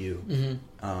target you.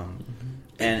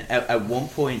 And at one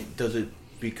point, does it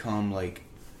become like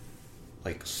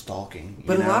stalking? You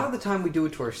But know? a lot of the time we do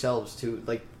it to ourselves too.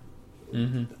 Like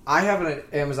Mm-hmm. I have an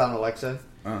Amazon Alexa.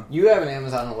 Uh. You have an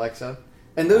Amazon Alexa.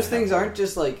 And those things aren't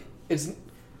just like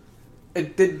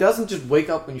it doesn't just wake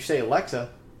up when you say Alexa.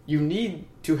 You need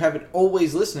to have it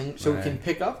always listening so it Right. can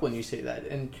pick up when you say that.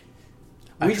 And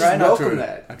I we try just not to. welcome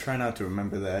that. I try not to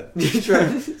remember that. You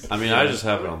try- I mean, I just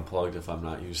have it unplugged if I'm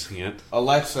not using it.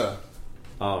 Alexa,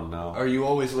 Oh no. are you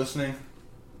always listening?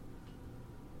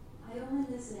 I only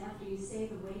listen after you say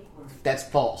the wake word. That's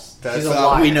false. That's She's a how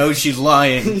liar. we know she's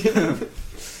lying.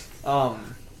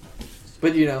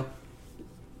 But you know,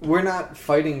 we're not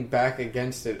fighting back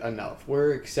against it enough.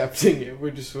 We're accepting it.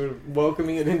 We're just sort of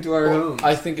welcoming it into our homes.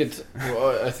 I think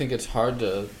it's hard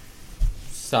to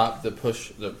stop the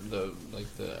push, the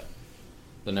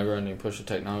never-ending push of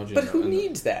technology. But who And-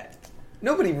 needs that?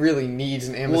 Nobody really needs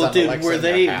an Amazon Well, dude, Alexa were in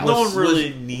their they- house. No Was- one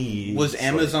really needs. Was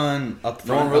Amazon upfront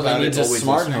No one really about needs it a always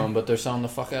smart listening? home, but they're selling the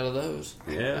fuck out of those.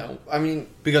 Yeah. I mean,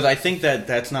 Because I think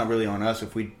that's not really on us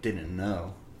if we didn't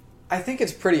know. I think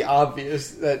it's pretty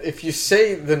obvious that if you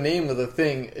say the name of the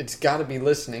thing, it's got to be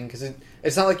listening because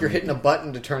it's not like you're hitting a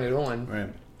button to turn it on. Right.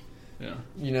 Yeah.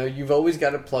 You know, you've always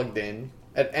got it plugged in.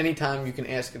 At any time, you can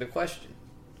ask it a question.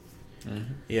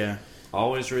 Yeah.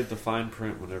 Always read the fine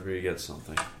print whenever you get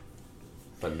something.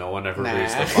 But no one ever Nah.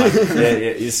 reads the fine print.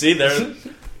 Yeah, you see,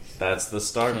 That's the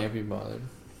start. Can't be bothered.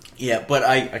 Yeah, but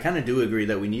I kind of do agree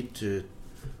that we need to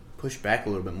push back a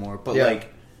little bit more. But, Yeah.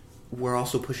 like, we're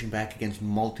also pushing back against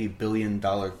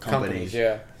multi-billion-dollar companies.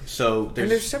 Yeah. So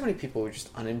And there's so many people who are just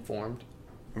uninformed.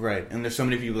 Right, and there's so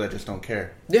many people that just don't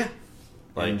care. Yeah.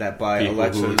 Like, And that buy people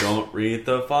Alexas. who don't read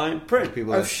the fine print.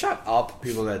 People Oh, that, shut up.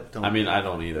 people that don't. I mean, I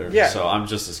don't either. Yeah. So I'm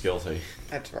just as guilty.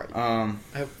 That's right. Um,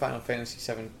 I hope Final Fantasy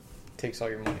VII takes all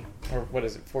your money. Or what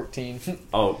is it, 14?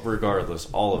 Oh, regardless,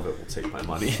 all of it will take my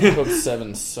money. I hope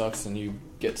 7 sucks and you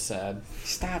get sad.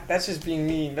 Stop, that's just being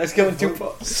mean. That's going too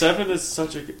far. 7 is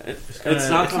such a. It's it's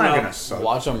not coming gonna out. suck.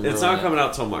 Watch them. It's not coming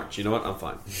out till March. You know what? I'm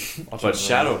fine. Watch But 'em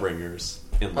Shadowbringers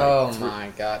in like Oh my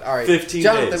god. Alright. 15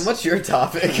 Jonathan, days. what's your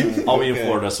topic? I'll be in Okay.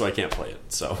 Florida, so I can't play it.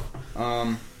 So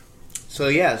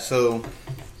So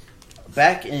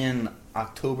back in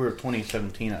October of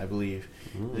 2017, I believe,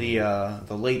 the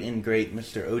late and great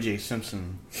Mr. O.J.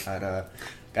 Simpson got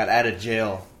out of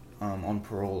jail on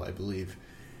parole, I believe,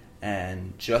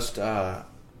 and just I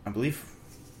believe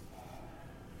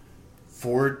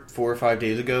 4 or 5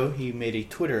 days ago, he made a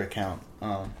Twitter account,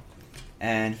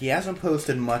 and he hasn't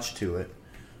posted much to it,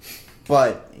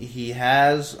 but he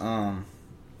has.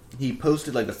 He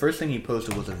posted, like, the first thing he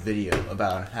posted was a video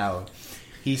about how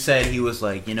he said he was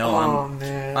like, man.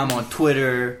 I'm on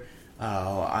Twitter.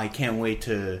 I can't wait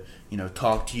to,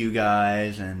 talk to you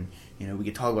guys, and we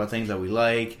can talk about things that we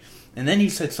like. And then he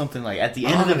said something like at the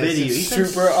end of the Ominous. video, he It's said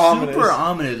super ominous. super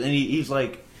ominous, and he's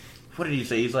like, what did he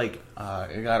say? He's like, I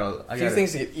got A few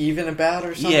things to get even about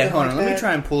or something. Yeah, hold like on, let me that?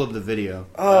 try and pull up the video.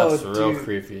 Oh, That's real dude.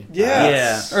 creepy. Yeah.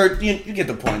 Yeah, or you get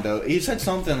the point though. He said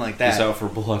something like that. he's out for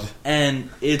blood. And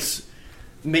it's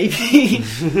maybe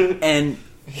and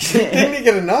Didn't he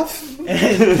get enough?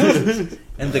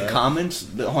 and the comments.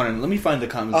 Hold on, let me find the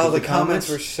comments. Oh, 'cause the comments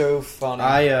were so funny.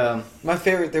 I My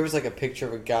favorite, there was like a picture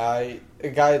of a guy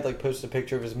had like posted a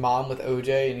picture of his mom with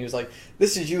OJ, and he was like,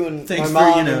 "This is you and Thanks my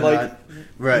for, mom in like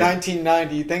right.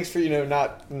 1990. Thanks for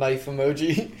not knife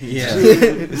emoji."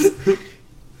 Yeah.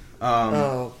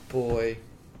 Oh boy,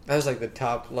 that was like the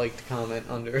top liked comment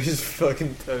under his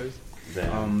fucking post.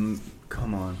 Damn.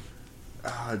 Come on.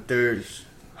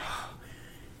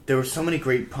 There were so many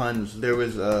great puns. There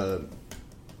was oh,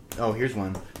 here's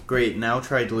one. Great. Now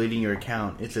try deleting your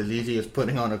account. It's as easy as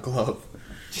putting on a glove.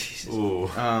 Jesus. Ooh.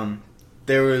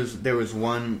 There was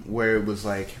one where it was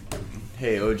like,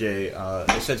 "Hey OJ,"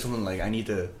 it said something like, "I need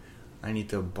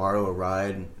to borrow a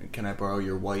ride. Can I borrow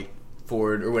your white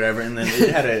Ford or whatever?" And then it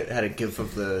had a gif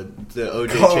of the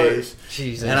OJ God. chase.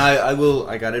 Jesus. And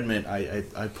I gotta admit,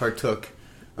 I partook.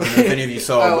 I don't know if any of you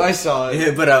saw. Oh, I saw it.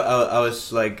 Yeah, but I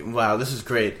was like, wow, this is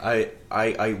great. I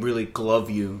really glove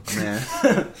you, man.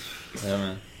 Yeah,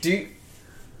 man. Do you,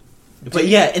 But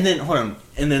yeah, and then hold on,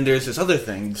 and then there's this other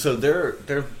thing. So there've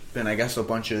been, I guess, a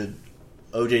bunch of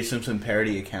O.J. Simpson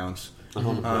parody accounts.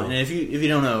 And if you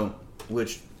don't know,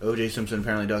 which O.J. Simpson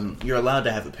apparently doesn't, you're allowed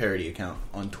to have a parody account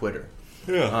on Twitter.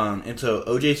 Yeah. And so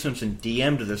O.J. Simpson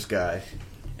DM'd this guy,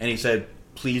 and he said,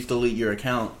 "Please delete your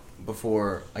account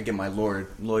before I get my lawyer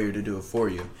to do it for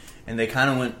you." And they kind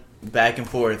of went back and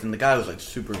forth, and the guy was like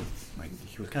super, like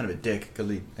he was kind of a dick because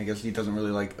I guess he doesn't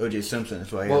really like O.J. Simpson.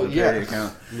 That's why he has a parody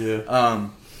account. Yeah.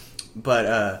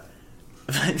 But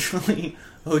eventually,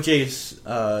 O.J.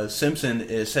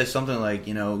 Simpson says something like,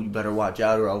 "You better watch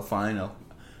out, or I'll find.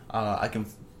 I can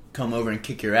come over and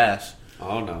kick your ass."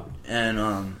 Oh no.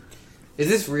 And is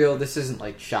this real? This isn't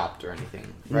like shopped or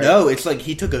anything, right? no, it's like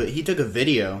he took a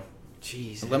video.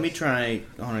 Jesus. Let me try.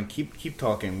 Hold on, keep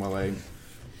talking while I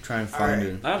try and find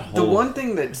it. That The whole one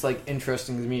thing that's like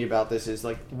interesting to me about this is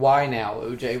like, why now,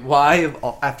 OJ? Why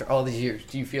after all these years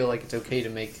do you feel like it's okay to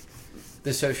make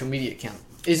the social media account?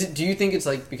 Do you think it's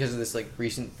like because of this like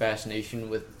recent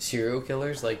fascination with serial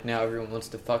killers? Like now everyone wants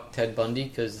to fuck Ted Bundy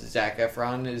because Zac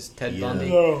Efron is Ted Yeah.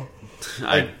 Bundy.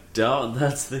 I doubt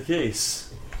that's the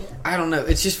case. I don't know.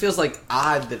 It just feels like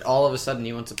odd that all of a sudden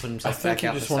he wants to put I himself think back he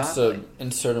out. just the wants spotlight. to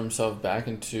insert himself back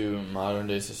into modern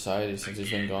day society since he's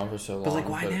been gone for so long. But like,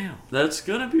 why now? That's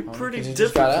gonna be pretty 'cause he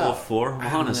just got difficult out. for him, I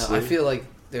don't know. honestly. I feel like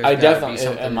there's I gotta be definitely,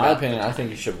 something in my about opinion, the I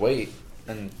think he should wait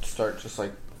and start just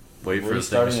like Wait for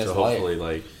restarting things to his life. hopefully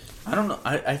like. I don't know.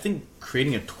 I think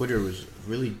creating a Twitter was a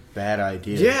really bad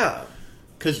idea. Yeah.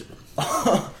 Because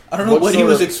I don't know what he sort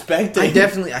was of- expecting. I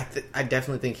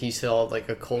definitely think he saw like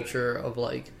a culture of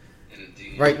like.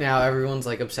 Right now, everyone's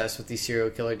like obsessed with these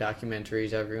serial killer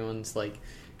documentaries. Everyone's like,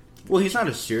 Well, he's not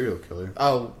a serial killer.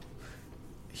 "Oh,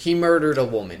 he murdered a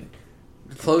woman."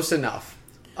 Close enough.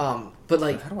 But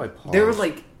like, How do I pause? there were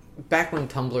like back when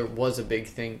Tumblr was a big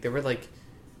thing. There were like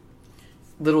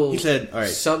little He said, all right.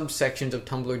 subsections of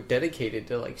Tumblr dedicated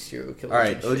to like serial killers. All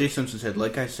right, and shit. O.J. Simpson said,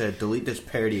 like I said, delete this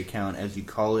parody account, as you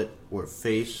call it, or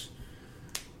face...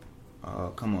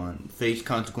 come on. Face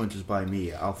consequences by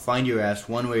me. I'll find your ass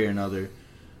one way or another.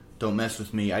 Don't mess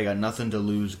with me. I got nothing to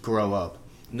lose. Grow up.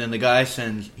 And then the guy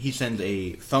sends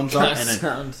a thumbs up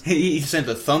and he sends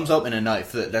a thumbs up and a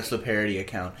knife. That's the parody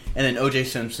account. And then O.J.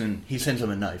 Simpson, he sends him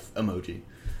a knife emoji.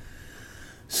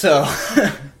 So,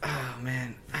 oh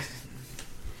man,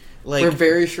 like, we're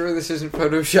very sure this isn't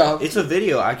Photoshop. it's a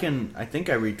video. I think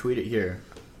I retweet it here.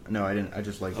 No, I didn't. I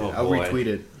just liked it. I'll retweet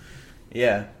it.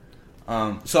 Yeah.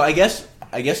 So I guess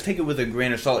take it with a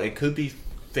grain of salt. It could be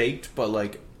faked, but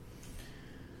like,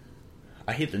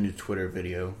 I hate the new Twitter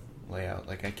video layout.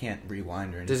 Like, I can't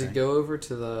rewind or anything. Does it go over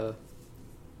to the?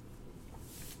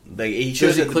 Like, he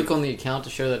shows Does it click on the account to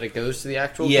show that it goes to the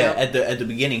actual? Yeah, account? at the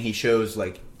beginning he shows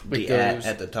like the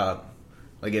at the top,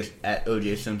 like it's at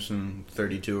OJ Simpson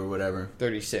 32 or whatever.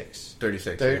 36.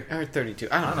 36 or 32.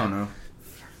 I don't know.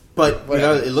 But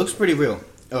it looks pretty real.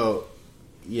 Oh,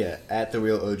 yeah, at the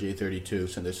real OJ 32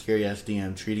 sent a scary ass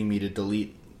DM treating me to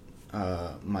delete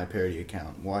my parody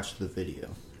account. Watch the video.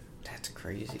 That's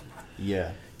crazy.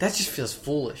 Yeah, That just feels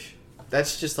foolish.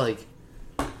 That's just like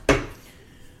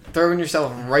throwing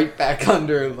yourself right back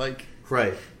under, like...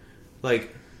 right.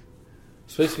 Like,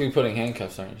 It's basically putting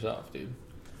handcuffs on yourself, dude.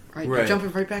 Right, Right. You're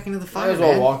jumping right back into the Might fire, as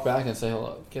well man. walk back and say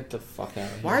hello. Get the fuck out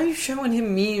of here. Why are you showing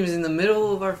him memes in the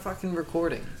middle of our fucking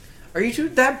recording? Are you two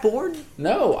that bored?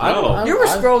 No, I don't. No. You were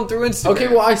scrolling through Instagram. Okay,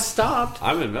 well, I stopped.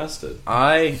 I'm invested.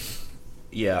 I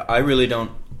really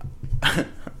don't.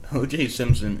 OJ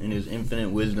Simpson, in his infinite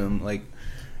wisdom, like,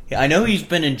 I know he's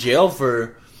been in jail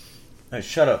for.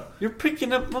 Shut up. You're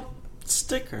picking up a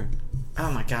sticker.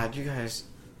 Oh my god, you guys...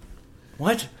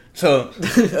 What? So,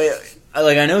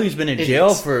 I know he's been in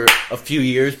jail for a few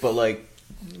years, but like,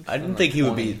 I didn't think he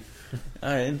would be.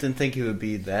 I didn't think he would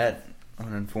be that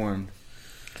uninformed.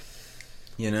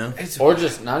 You know? Or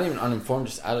just not even uninformed,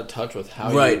 just out of touch with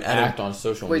how Right, you act on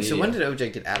social Wait, media. so when did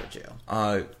OJ get out of jail?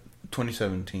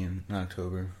 2017 in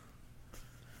October.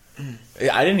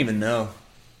 I didn't even know.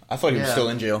 I thought he was Yeah. still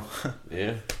in jail.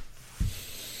 Yeah.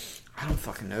 I don't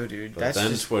fucking know, dude. But That's then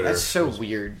just, Twitter that's so was-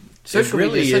 weird. Social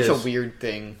really media is such is. a weird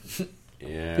thing.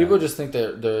 Yeah. People just think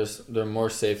they're more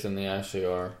safe than they actually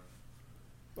are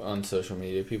on social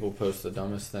media. People post the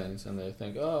dumbest things and they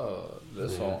think, oh,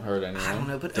 this won't hurt anyone. I don't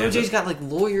know, but Yeah, OJ's got like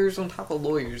lawyers on top of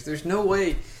lawyers. There's no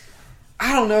way.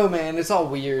 I don't know, man. It's all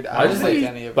weird. I don't think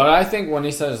any of it. But I think when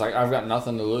he says, like, I've got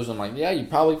nothing to lose, I'm like, yeah, you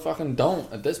probably fucking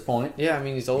don't at this point. Yeah, I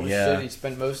mean, he's old as Yeah. shit. He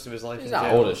spent most of his life He's in not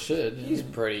jail. old as shit. He's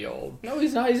pretty old. No,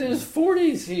 he's not. He's in his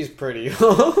 40s. He's pretty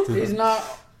old. He's not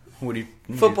What do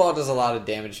you? Football does a lot of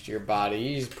damage to your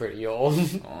body. He's pretty old.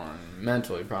 on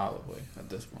mentally, probably, at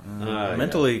this point.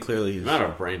 Mentally, clearly, he's The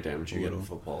amount of brain damage you a get in little.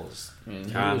 football is I mean,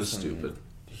 he kind of was in- stupid.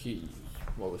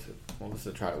 What was it? What was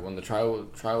the trial? When the trial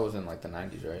was in, like, the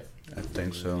 90s, right? I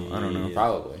think so. I don't know. Yeah.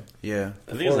 Probably. Yeah.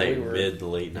 I think it's like we were- mid to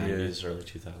late 90s, early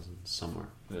 2000s, somewhere.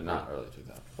 Not early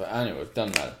 2000s. But anyway, it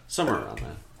doesn't matter. Somewhere around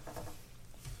that.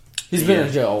 He's been Yeah.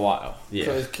 in jail a while. Yeah.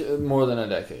 So it's more than a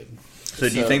decade. So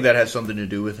do you think that has something to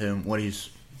do with him? Do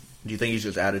you think he's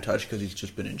just out of touch because he's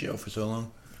just been in jail for so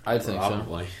long? I think so.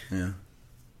 Probably. Yeah. I don't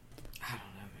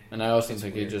know, man. And I also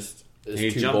think he just is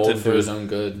He too jumped bold into for his it. own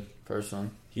good, personally.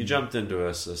 He jumped into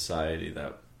a society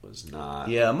that was not.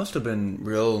 Yeah, it must have been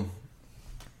real.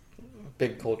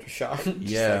 Big culture shock.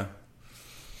 Yeah.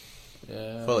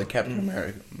 Yeah. Felt like Captain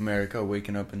America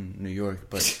waking up in New York,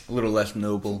 but a little less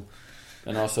noble.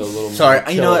 And also a little more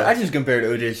Sorry, you know what? killer. I just compared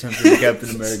O.J. Simpson to Captain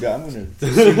America. I'm going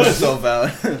to see myself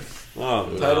out. Oh,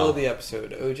 no. Title of the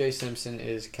episode: OJ Simpson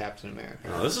is Captain America.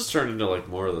 No, this has turned into like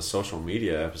more of the social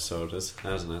media episode, hasn't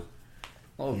it?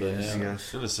 A little bit, I yeah.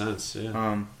 guess. In a sense,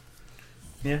 yeah.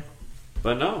 Yeah.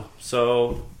 But no,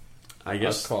 so I Let's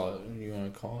guess call it. You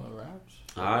want to call it wraps?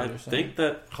 Is that I what you're saying? think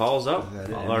that calls up Is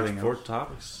that all our anything four else?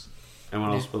 topics.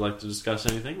 Anyone else would like to discuss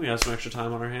anything? We have some extra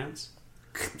time on our hands.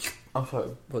 I'm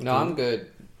sorry. No, I'm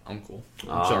good. I'm cool.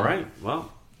 All right.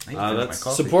 Well, I need to drink my that's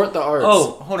coffee. Support the arts.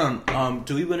 Oh, hold on.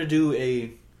 Do we want to do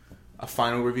a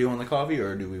final review on the coffee,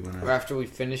 or do we want Or to? after we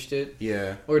finished it,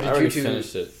 Yeah. or I did already you two?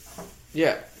 finished it.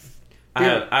 Yeah. I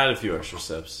had a few extra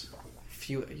sips.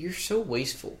 You're so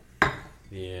wasteful.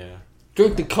 Yeah.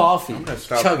 Drink the coffee. I'm gonna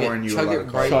stop Chug it, pouring you chug a lot it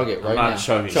of right- coffee. Chug it right I'm now. not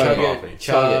chugging Chug coffee. it.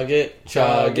 Chug it.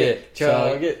 Chug it.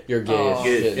 Chug it. You're gay Oh, as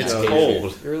shit. It's now.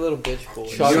 cold. You're a little bitch boy.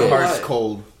 Chug Your it. heart's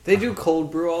cold. They do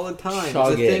cold brew all the time.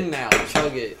 Chug it's a it. thing now.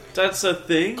 Chug it. That's a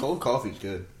thing. Cold coffee's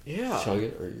good. Yeah. Chug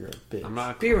it or you're a bitch. I'm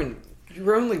not. Beer, you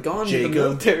were only gone in Jacob. the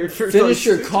military for Finish like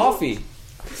your 6 coffee.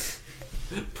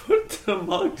 Put the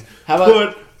mug. How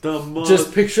about- Put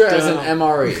Just picture it as an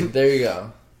MRE. There you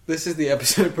go. This is the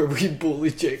episode where we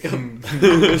bully Jacob.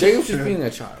 Jacob's just being a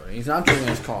child. He's not drinking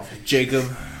his coffee. Jacob.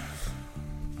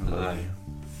 I love you.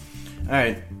 All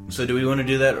right. So do we want to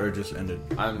do that or just end it?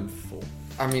 I'm full.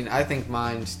 I mean, I think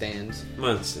mine stands.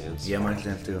 Mine stands. Yeah, mine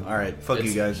stands too. All right. Fuck It's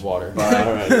you guys. water. Bye.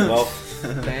 All right. Well,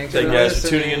 Thanks thank you for guys for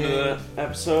listening. tuning into the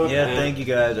episode. Yeah, and- thank you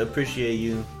guys. I appreciate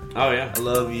you. Oh yeah. I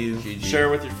love you. GG. Share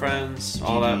with your friends,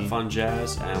 all that GG. fun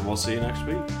jazz, and we'll see you next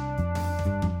week.